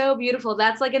is so beautiful.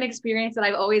 That's like an experience that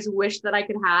I've always wished that I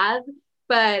could have.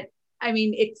 But I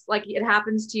mean, it's like it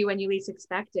happens to you when you least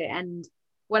expect it. And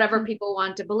whatever people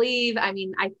want to believe, I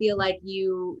mean, I feel like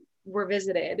you were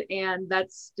visited, and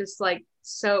that's just like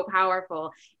so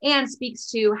powerful and speaks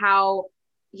to how,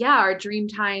 yeah, our dream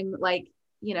time, like,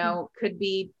 could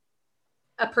be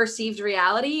a perceived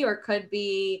reality or could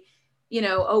be,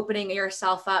 opening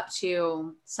yourself up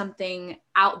to something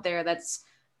out there that's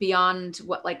beyond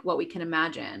what we can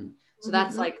imagine. So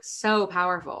that's like so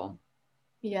powerful.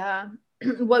 Yeah.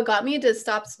 What got me to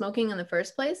stop smoking in the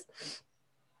first place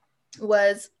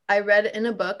was I read it in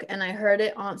a book and I heard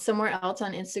it on somewhere else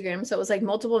on Instagram. So it was like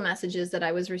multiple messages that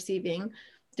I was receiving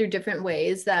through different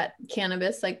ways that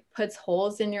cannabis like puts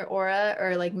holes in your aura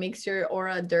or like makes your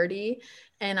aura dirty.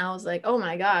 And I was like, oh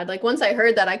my God. Like once I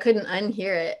heard that, I couldn't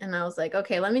unhear it. And I was like,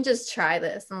 okay, let me just try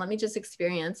this and let me just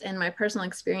experience. And my personal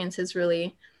experience is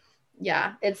really,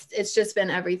 yeah, it's just been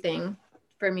everything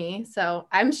for me. So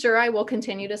I'm sure I will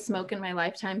continue to smoke in my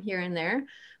lifetime here and there,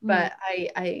 but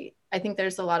I think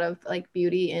there's a lot of like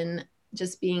beauty in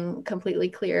just being completely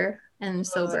clear and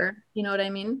sober. You know what I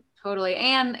mean? Totally.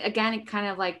 And again, it kind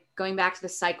of like going back to the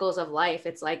cycles of life.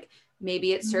 It's like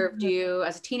maybe it served you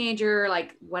as a teenager,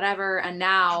 like whatever, and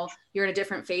now you're in a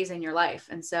different phase in your life.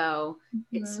 And so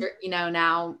it's,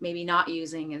 now maybe not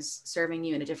using is serving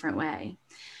you in a different way.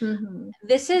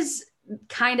 This is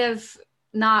kind of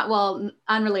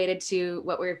unrelated to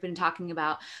what we've been talking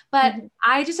about, but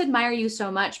I just admire you so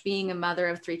much being a mother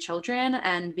of 3 children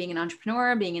and being an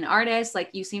entrepreneur, being an artist.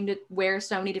 Like you seem to wear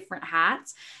so many different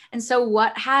hats. And so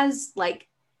what has like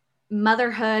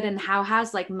motherhood and how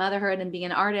has like motherhood and being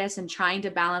an artist and trying to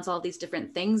balance all these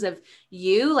different things of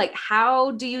you, like,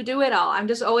 how do you do it all? I'm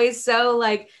just always so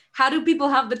like, how do people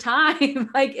have the time?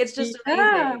 Like, it's just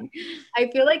amazing. I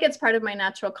feel like it's part of my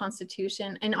natural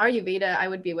constitution. In Ayurveda, I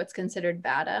would be what's considered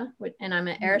Vata, and I'm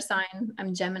an air sign.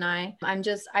 I'm Gemini.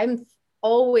 I'm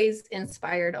always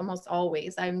inspired, almost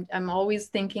always. I'm always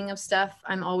thinking of stuff.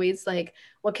 I'm always like,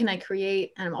 what can I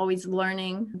create? And I'm always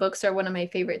learning. Books are one of my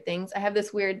favorite things. I have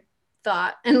this weird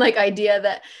thought and like idea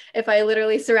that if I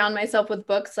literally surround myself with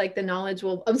books, like the knowledge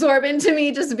will absorb into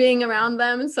me just being around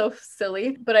them. It's so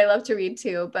silly, but I love to read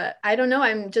too. But I don't know,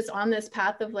 I'm just on this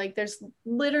path of like, there's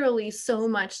literally so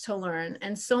much to learn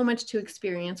and so much to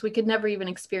experience. We could never even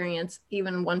experience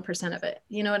even 1% of it.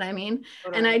 You know what I mean?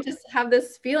 Totally. And I just have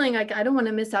this feeling like I don't want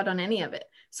to miss out on any of it.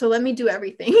 So let me do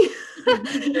everything.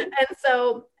 And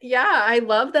so, yeah, I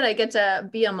love that I get to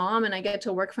be a mom and I get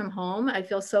to work from home. I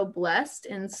feel so blessed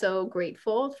and so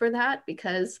grateful for that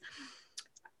because,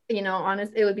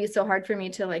 honest, it would be so hard for me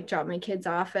to like drop my kids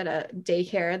off at a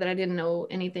daycare that I didn't know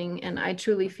anything. And I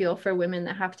truly feel for women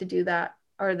that have to do that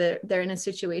or they're in a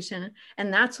situation.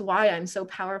 And that's why I'm so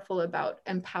powerful about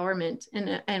empowerment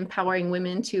and empowering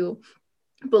women to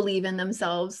believe in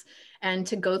themselves and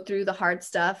to go through the hard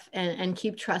stuff and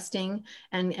keep trusting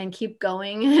and keep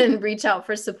going and reach out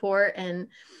for support and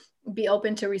be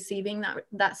open to receiving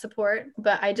that support.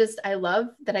 But I love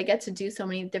that I get to do so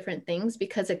many different things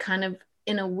because it kind of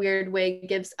in a weird way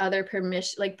gives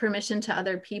permission to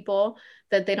other people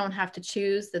that they don't have to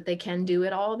choose, that they can do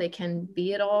it all. They can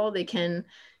be it all. They can,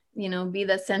 be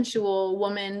the sensual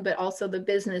woman, but also the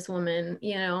business woman,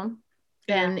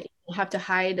 and you have to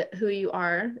hide who you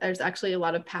are. There's actually a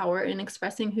lot of power in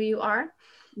expressing who you are.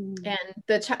 And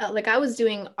I was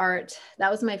doing art.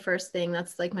 That was my first thing.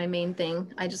 That's like my main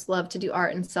thing. I just love to do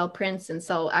art and sell prints and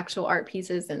sell actual art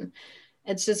pieces. And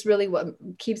it's just really what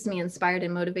keeps me inspired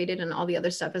and motivated. And all the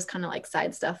other stuff is kind of like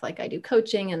side stuff. Like I do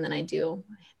coaching and then I do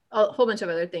a whole bunch of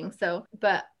other things. So,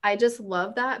 but I just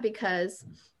love that because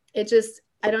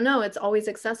I don't know, it's always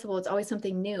accessible. It's always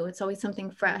something new. It's always something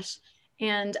fresh.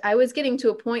 And I was getting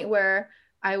to a point where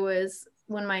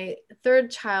when my 3rd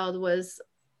child was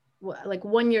like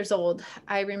 1 year old,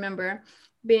 I remember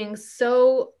being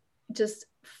so just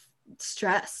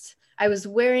stressed. I was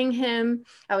wearing him.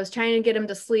 I was trying to get him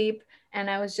to sleep. And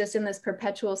I was just in this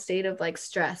perpetual state of like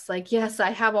stress. Like, yes, I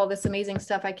have all this amazing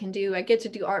stuff I can do. I get to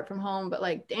do art from home, but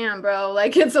like, damn, bro,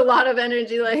 like it's a lot of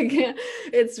energy. Like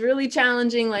it's really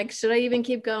challenging. Like, should I even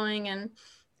keep going? And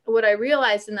what I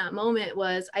realized in that moment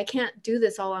was I can't do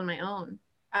this all on my own.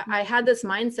 I had this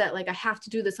mindset, like I have to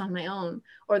do this on my own,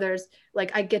 or there's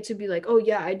like, I get to be like, oh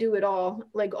yeah, I do it all,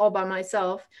 like all by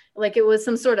myself. Like it was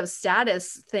some sort of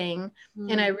status thing.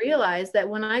 And I realized that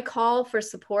when I call for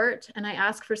support and I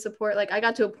ask for support, like I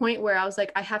got to a point where I was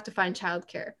like, I have to find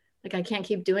childcare. Like I can't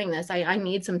keep doing this. I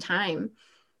need some time.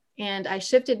 And I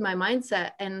shifted my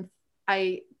mindset and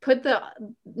I put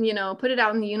put it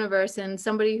out in the universe, and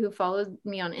somebody who followed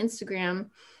me on Instagram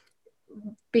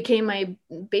became my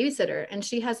babysitter, and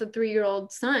she has a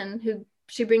 3-year-old son who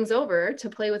she brings over to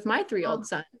play with my 3-year-old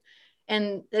son.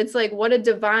 And it's like, what a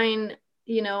divine,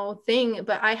 thing.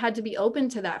 But I had to be open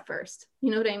to that first.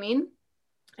 You know what I mean?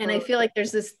 And I feel like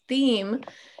there's this theme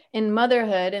in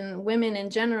motherhood and women in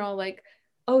general, like,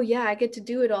 oh yeah, I get to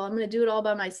do it all. I'm going to do it all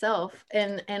by myself.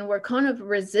 And we're kind of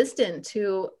resistant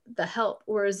to the help.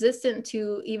 We're resistant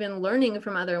to even learning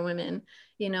from other women.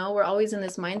 We're always in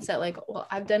this mindset, like, well,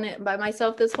 I've done it by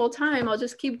myself this whole time. I'll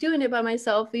just keep doing it by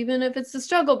myself, even if it's the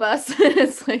struggle bus.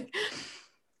 It's like,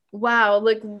 wow,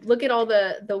 look at all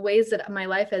the ways that my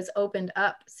life has opened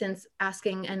up since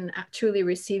asking and truly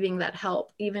receiving that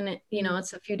help. Even,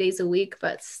 it's a few days a week,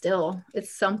 but still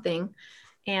it's something.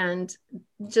 And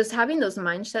just having those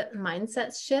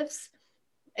mindset shifts,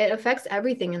 it affects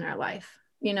everything in our life,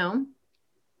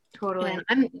 Totally.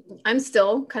 And I'm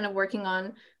still kind of working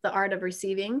on the art of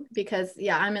receiving, because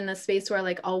I'm in the space where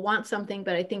like I'll want something,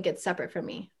 but I think it's separate from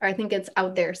me, or I think it's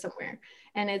out there somewhere.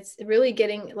 And it's really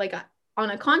getting like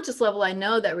on a conscious level, I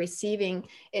know that receiving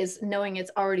is knowing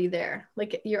it's already there.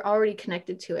 Like you're already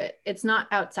connected to it. It's not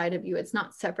outside of you. It's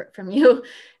not separate from you.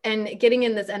 And getting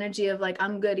in this energy of like,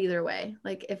 I'm good either way.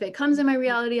 Like if it comes in my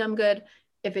reality, I'm good.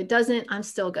 If it doesn't, I'm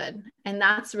still good. And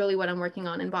that's really what I'm working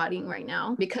on embodying right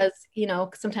now, because,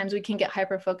 sometimes we can get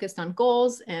hyper focused on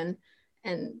goals and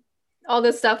all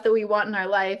this stuff that we want in our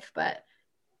life, but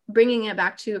bringing it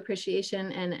back to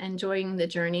appreciation and enjoying the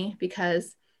journey.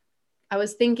 Because I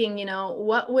was thinking,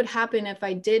 what would happen if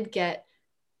I did get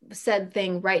said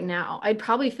thing right now? I'd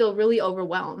probably feel really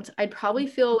overwhelmed. I'd probably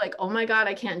feel like, oh my God,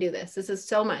 I can't do this. This is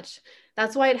so much.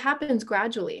 That's why it happens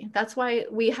gradually. That's why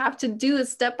we have to do it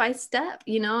step by step,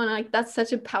 and like, that's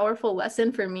such a powerful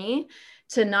lesson for me,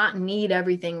 to not need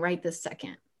everything right this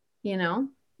second,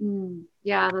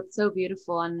 Yeah, that's so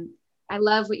beautiful. And I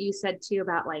love what you said too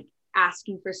about like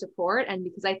asking for support. And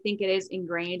because I think it is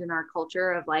ingrained in our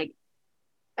culture of like,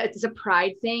 it's a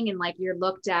pride thing, and like you're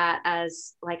looked at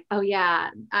as like, oh yeah,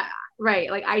 right,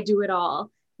 like I do it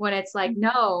all, when it's like,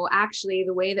 no, actually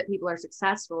the way that people are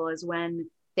successful is when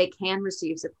they can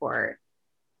receive support.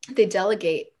 They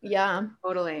delegate. Yeah,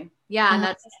 totally. Yeah. And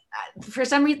that's for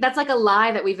some reason, that's like a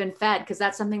lie that we've been fed, because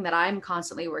that's something that I'm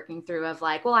constantly working through of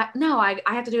like, well, I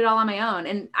have to do it all on my own,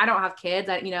 and I don't have kids,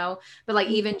 but like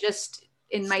even just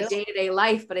in my day-to-day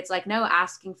life, but it's like, no,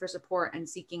 asking for support and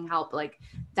seeking help, like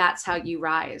that's how you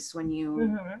rise, when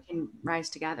you can rise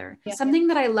together. Yeah. Something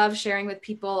that I love sharing with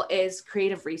people is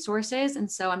creative resources. And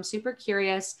so I'm super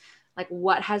curious, like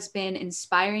what has been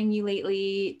inspiring you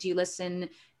lately? Do you listen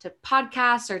to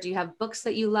podcasts, or do you have books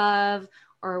that you love,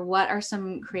 or what are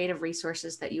some creative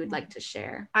resources that you would like to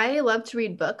share? I love to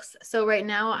read books. So right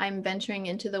now I'm venturing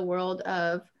into the world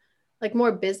of like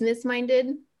more business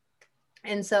minded.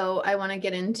 And so I want to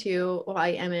get into, I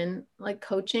am in like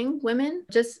coaching women.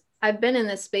 I've been in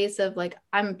this space of like,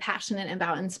 I'm passionate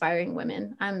about inspiring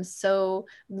women. I'm so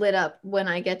lit up when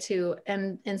I get to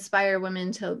inspire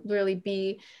women to really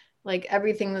be like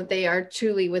everything that they are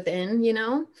truly within,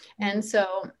 And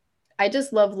so I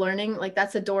just love learning. Like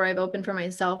that's a door I've opened for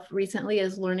myself recently,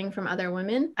 is learning from other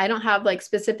women. I don't have like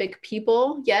specific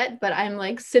people yet, but I'm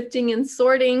like sifting and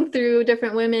sorting through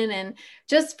different women. And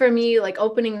just for me, like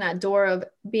opening that door of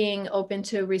being open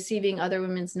to receiving other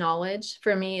women's knowledge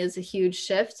for me is a huge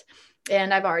shift.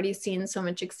 And I've already seen so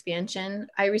much expansion.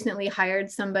 I recently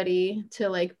hired somebody to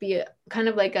like be kind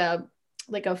of like a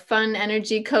fun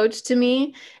energy coach to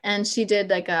me. And she did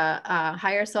like a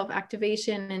higher self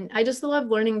activation. And I just love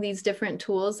learning these different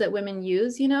tools that women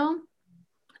use,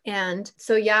 And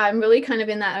so, I'm really kind of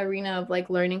in that arena of like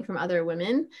learning from other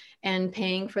women and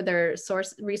paying for their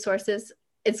resources.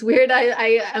 It's weird.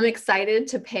 I am excited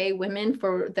to pay women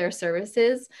for their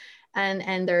services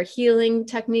and their healing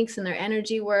techniques and their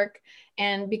energy work.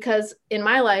 And because in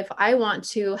my life, I want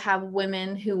to have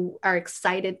women who are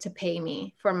excited to pay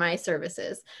me for my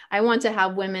services. I want to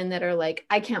have women that are like,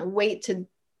 I can't wait to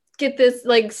get this,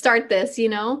 like start this,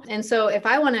 And so if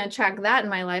I want to attract that in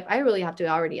my life, I really have to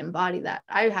already embody that.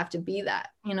 I have to be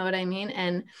that, you know what I mean?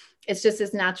 And it's just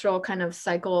this natural kind of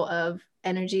cycle of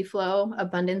energy flow,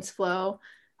 abundance flow.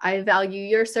 I value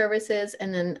your services,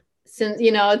 and then since,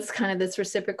 you know, it's kind of this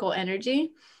reciprocal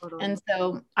energy. Totally. And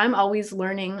so I'm always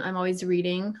learning, I'm always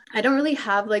reading. I don't really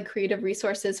have like creative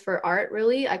resources for art,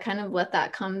 really. I kind of let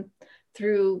that come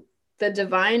through the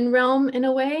divine realm in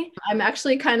a way. I'm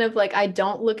actually kind of like, I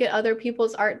don't look at other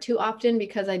people's art too often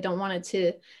because I don't want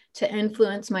it to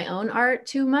influence my own art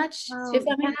too much, if Oh,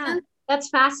 that makes yeah. sense. That's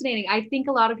fascinating. I think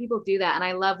a lot of people do that. And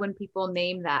I love when people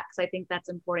name that because I think that's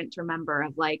important to remember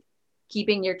of like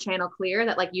keeping your channel clear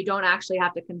that like you don't actually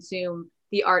have to consume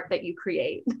the art that you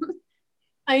create.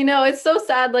 I know it's so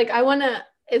sad. Like I want to,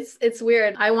 it's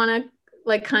weird. I want to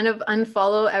like kind of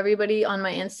unfollow everybody on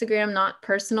my Instagram,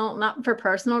 not for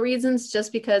personal reasons,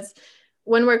 just because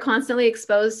when we're constantly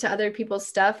exposed to other people's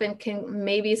stuff and can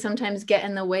maybe sometimes get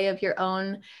in the way of your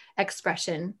own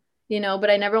expression, you know,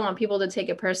 but I never want people to take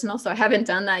it personal. So I haven't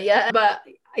done that yet. But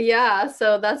yeah,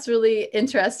 so that's really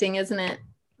interesting, isn't it?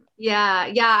 Yeah.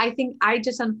 Yeah. I think I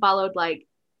just unfollowed like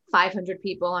 500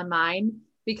 people on mine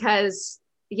because,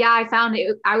 yeah, I found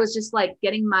it. I was just like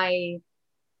getting my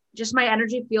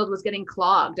energy field was getting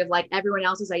clogged of like everyone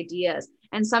else's ideas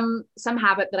and some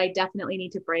habit that I definitely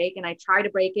need to break and I try to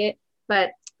break it,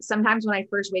 but sometimes when I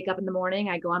first wake up in the morning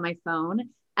I go on my phone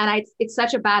and it's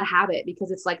such a bad habit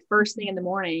because it's like first thing in the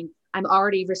morning I'm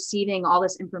already receiving all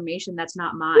this information that's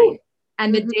not mine.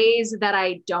 And the Mhm. days that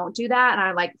I don't do that and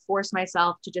I like force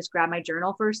myself to just grab my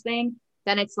journal first thing,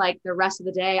 then it's like the rest of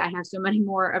the day I have so many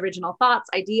more original thoughts,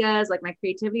 ideas, like my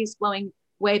creativity is flowing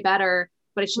way better.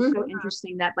 But it's just so Mhm.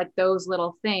 interesting that like those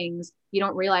little things you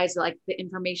don't realize like the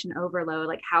information overload,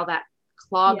 like how that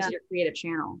clogs Yeah. your creative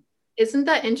channel. Isn't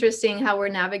that interesting how we're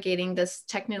navigating this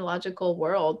technological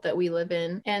world that we live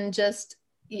in? And just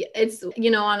it's,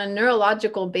 you know, on a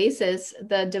neurological basis,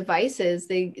 the devices,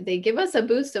 they give us a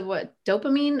boost of what,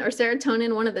 dopamine or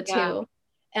serotonin, one of the Yeah. two.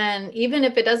 And even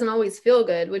if it doesn't always feel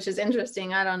good, which is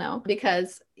interesting, I don't know,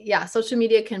 because yeah, social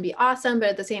media can be awesome, but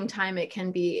at the same time it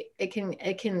can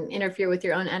interfere with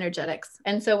your own energetics.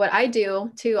 And so what I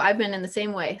do too, I've been in the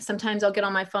same way. Sometimes I'll get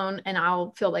on my phone and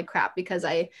I'll feel like crap because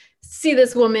I see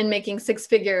this woman making 6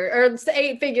 figure or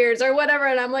 8 figures or whatever,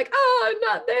 and I'm like, oh, I'm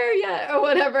not there yet or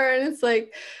whatever. And it's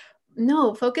like,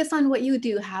 no, focus on what you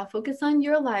do have, focus on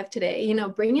your life today, you know,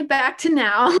 bring it back to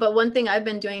now. But one thing I've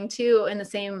been doing too in the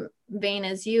same vein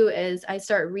as you is I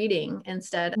start reading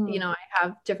instead. You Mm. know, I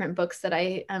have different books that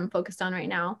I am focused on right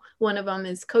now. One of them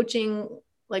is coaching,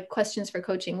 like questions for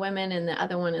coaching women, and the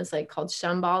other one is like called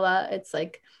Shambhala. It's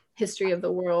like history of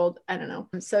the world. I don't know.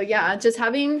 So yeah, just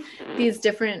having these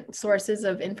different sources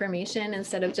of information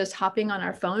instead of just hopping on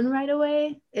our phone right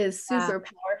away is Yeah. super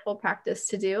powerful practice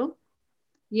to do.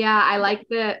 Yeah, I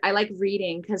like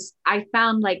reading because I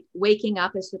found like waking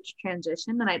up is such a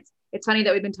transition. And it's funny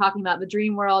that we've been talking about the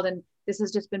dream world and this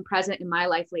has just been present in my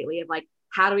life lately of like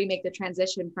how do we make the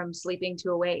transition from sleeping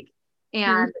to awake? Mhm.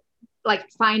 And like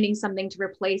finding something to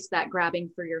replace that grabbing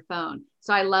for your phone.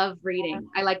 So I love reading.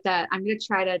 I like that. I'm gonna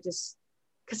try to just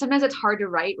because sometimes it's hard to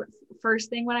write first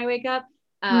thing when I wake up.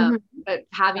 Um, Mhm. but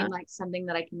having Yeah. like something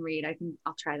that I can read,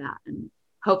 I'll try that and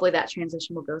hopefully that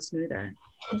transition will go smoother.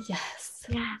 Yes.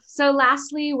 Yeah. So,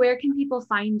 lastly, where can people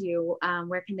find you?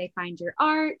 Where can they find your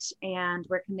art, and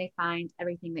where can they find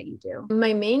everything that you do?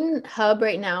 My main hub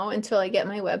right now until I get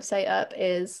my website up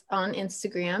is on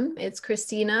Instagram. It's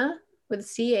Christina with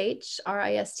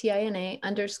CHRISTINA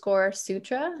underscore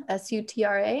Sutra,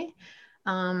 SUTRA.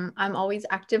 I'm always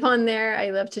active on there. I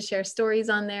love to share stories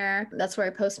on there. That's where I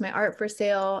post my art for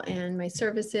sale and my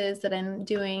services that I'm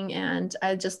doing. And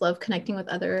I just love connecting with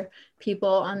other people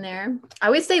on there. I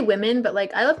always say women, but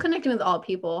like I love connecting with all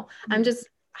people. I'm just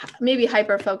maybe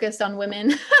hyper focused on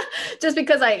women just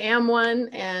because I am one.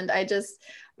 And I just,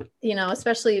 you know,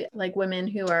 especially like women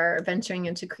who are venturing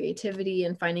into creativity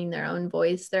and finding their own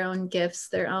voice, their own gifts,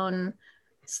 their own,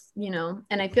 you know.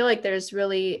 And I feel like there's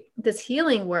really this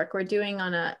healing work we're doing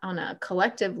on a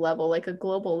collective level, like a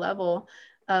global level,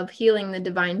 of healing the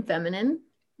divine feminine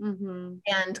Mm-hmm.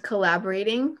 and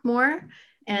collaborating more Mm-hmm.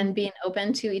 and being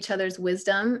open to each other's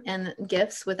wisdom and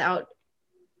gifts without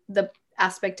the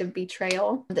aspect of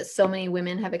betrayal that so many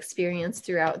women have experienced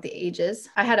throughout the ages.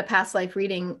 I had a past life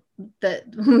reading that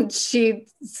she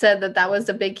said that that was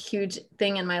a big, huge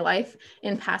thing in my life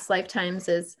in past lifetimes,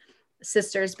 is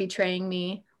sisters betraying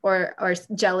me, or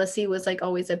jealousy was like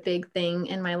always a big thing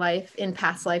in my life in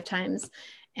past lifetimes,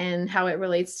 and how it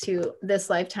relates to this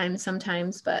lifetime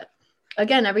sometimes. But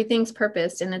again, everything's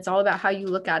purpose and it's all about how you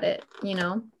look at it, you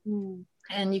know. Mm-hmm.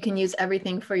 And you can use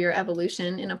everything for your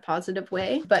evolution in a positive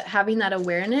way. But having that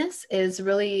awareness is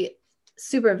really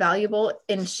super valuable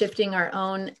in shifting our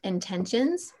own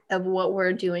intentions of what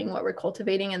we're doing, what we're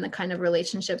cultivating, and the kind of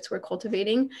relationships we're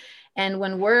cultivating. And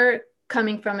when we're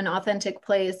coming from an authentic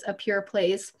place, a pure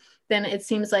place, then it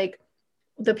seems like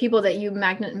the people that you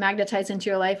magnetize into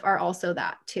your life are also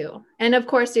that too. And of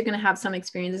course, you're going to have some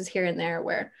experiences here and there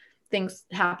where things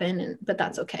happen, but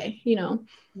that's okay, you know?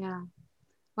 Yeah.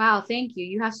 Wow. Thank you.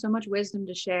 You have so much wisdom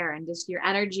to share, and just your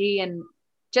energy and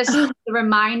just the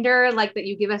reminder like that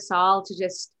you give us all to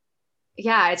just,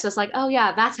 yeah, it's just like, oh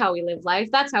yeah, that's how we live life.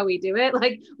 That's how we do it.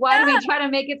 Like, why do we try to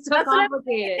make it so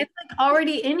complicated? It's like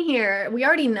already in here. We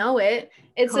already know it.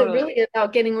 It's really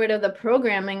about getting rid of the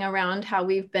programming around how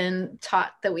we've been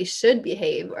taught that we should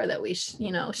behave, or that we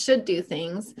should do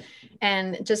things,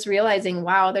 and just realizing,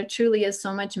 wow, there truly is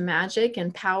so much magic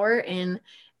and power in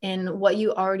what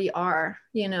you already are.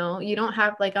 You don't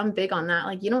have, like, I'm big on that.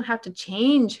 Like, you don't have to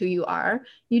change who you are.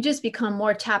 You just become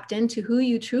more tapped into who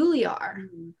you truly are.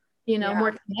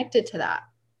 More connected to that.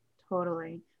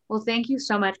 Totally. Well, thank you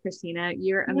so much, Christina.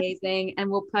 You're amazing. And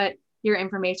we'll put your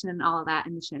information and all of that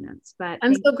in the show notes. But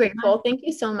I'm so grateful. Thank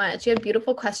you so much. You have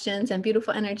beautiful questions and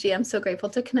beautiful energy. I'm so grateful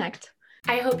to connect.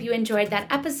 I hope you enjoyed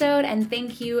that episode, and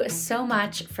thank you so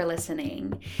much for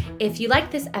listening. If you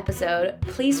liked this episode,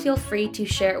 please feel free to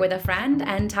share it with a friend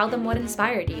and tell them what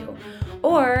inspired you.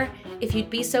 Or if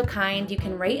you'd be so kind, you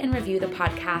can rate and review the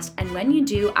podcast. And when you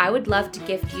do, I would love to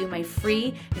gift you my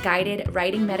free guided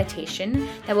writing meditation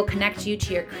that will connect you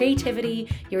to your creativity,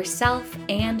 yourself,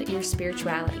 and your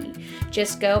spirituality.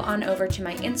 Just go on over to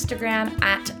my Instagram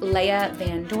at Leah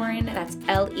Van Doren. That's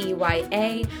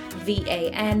LeyaVanDoren,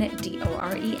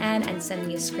 and send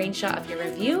me a screenshot of your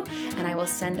review, and I will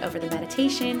send over the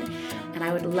meditation. And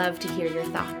I would love to hear your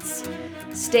thoughts.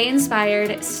 Stay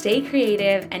inspired, stay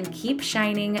creative, and keep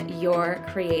shining your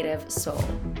creative soul.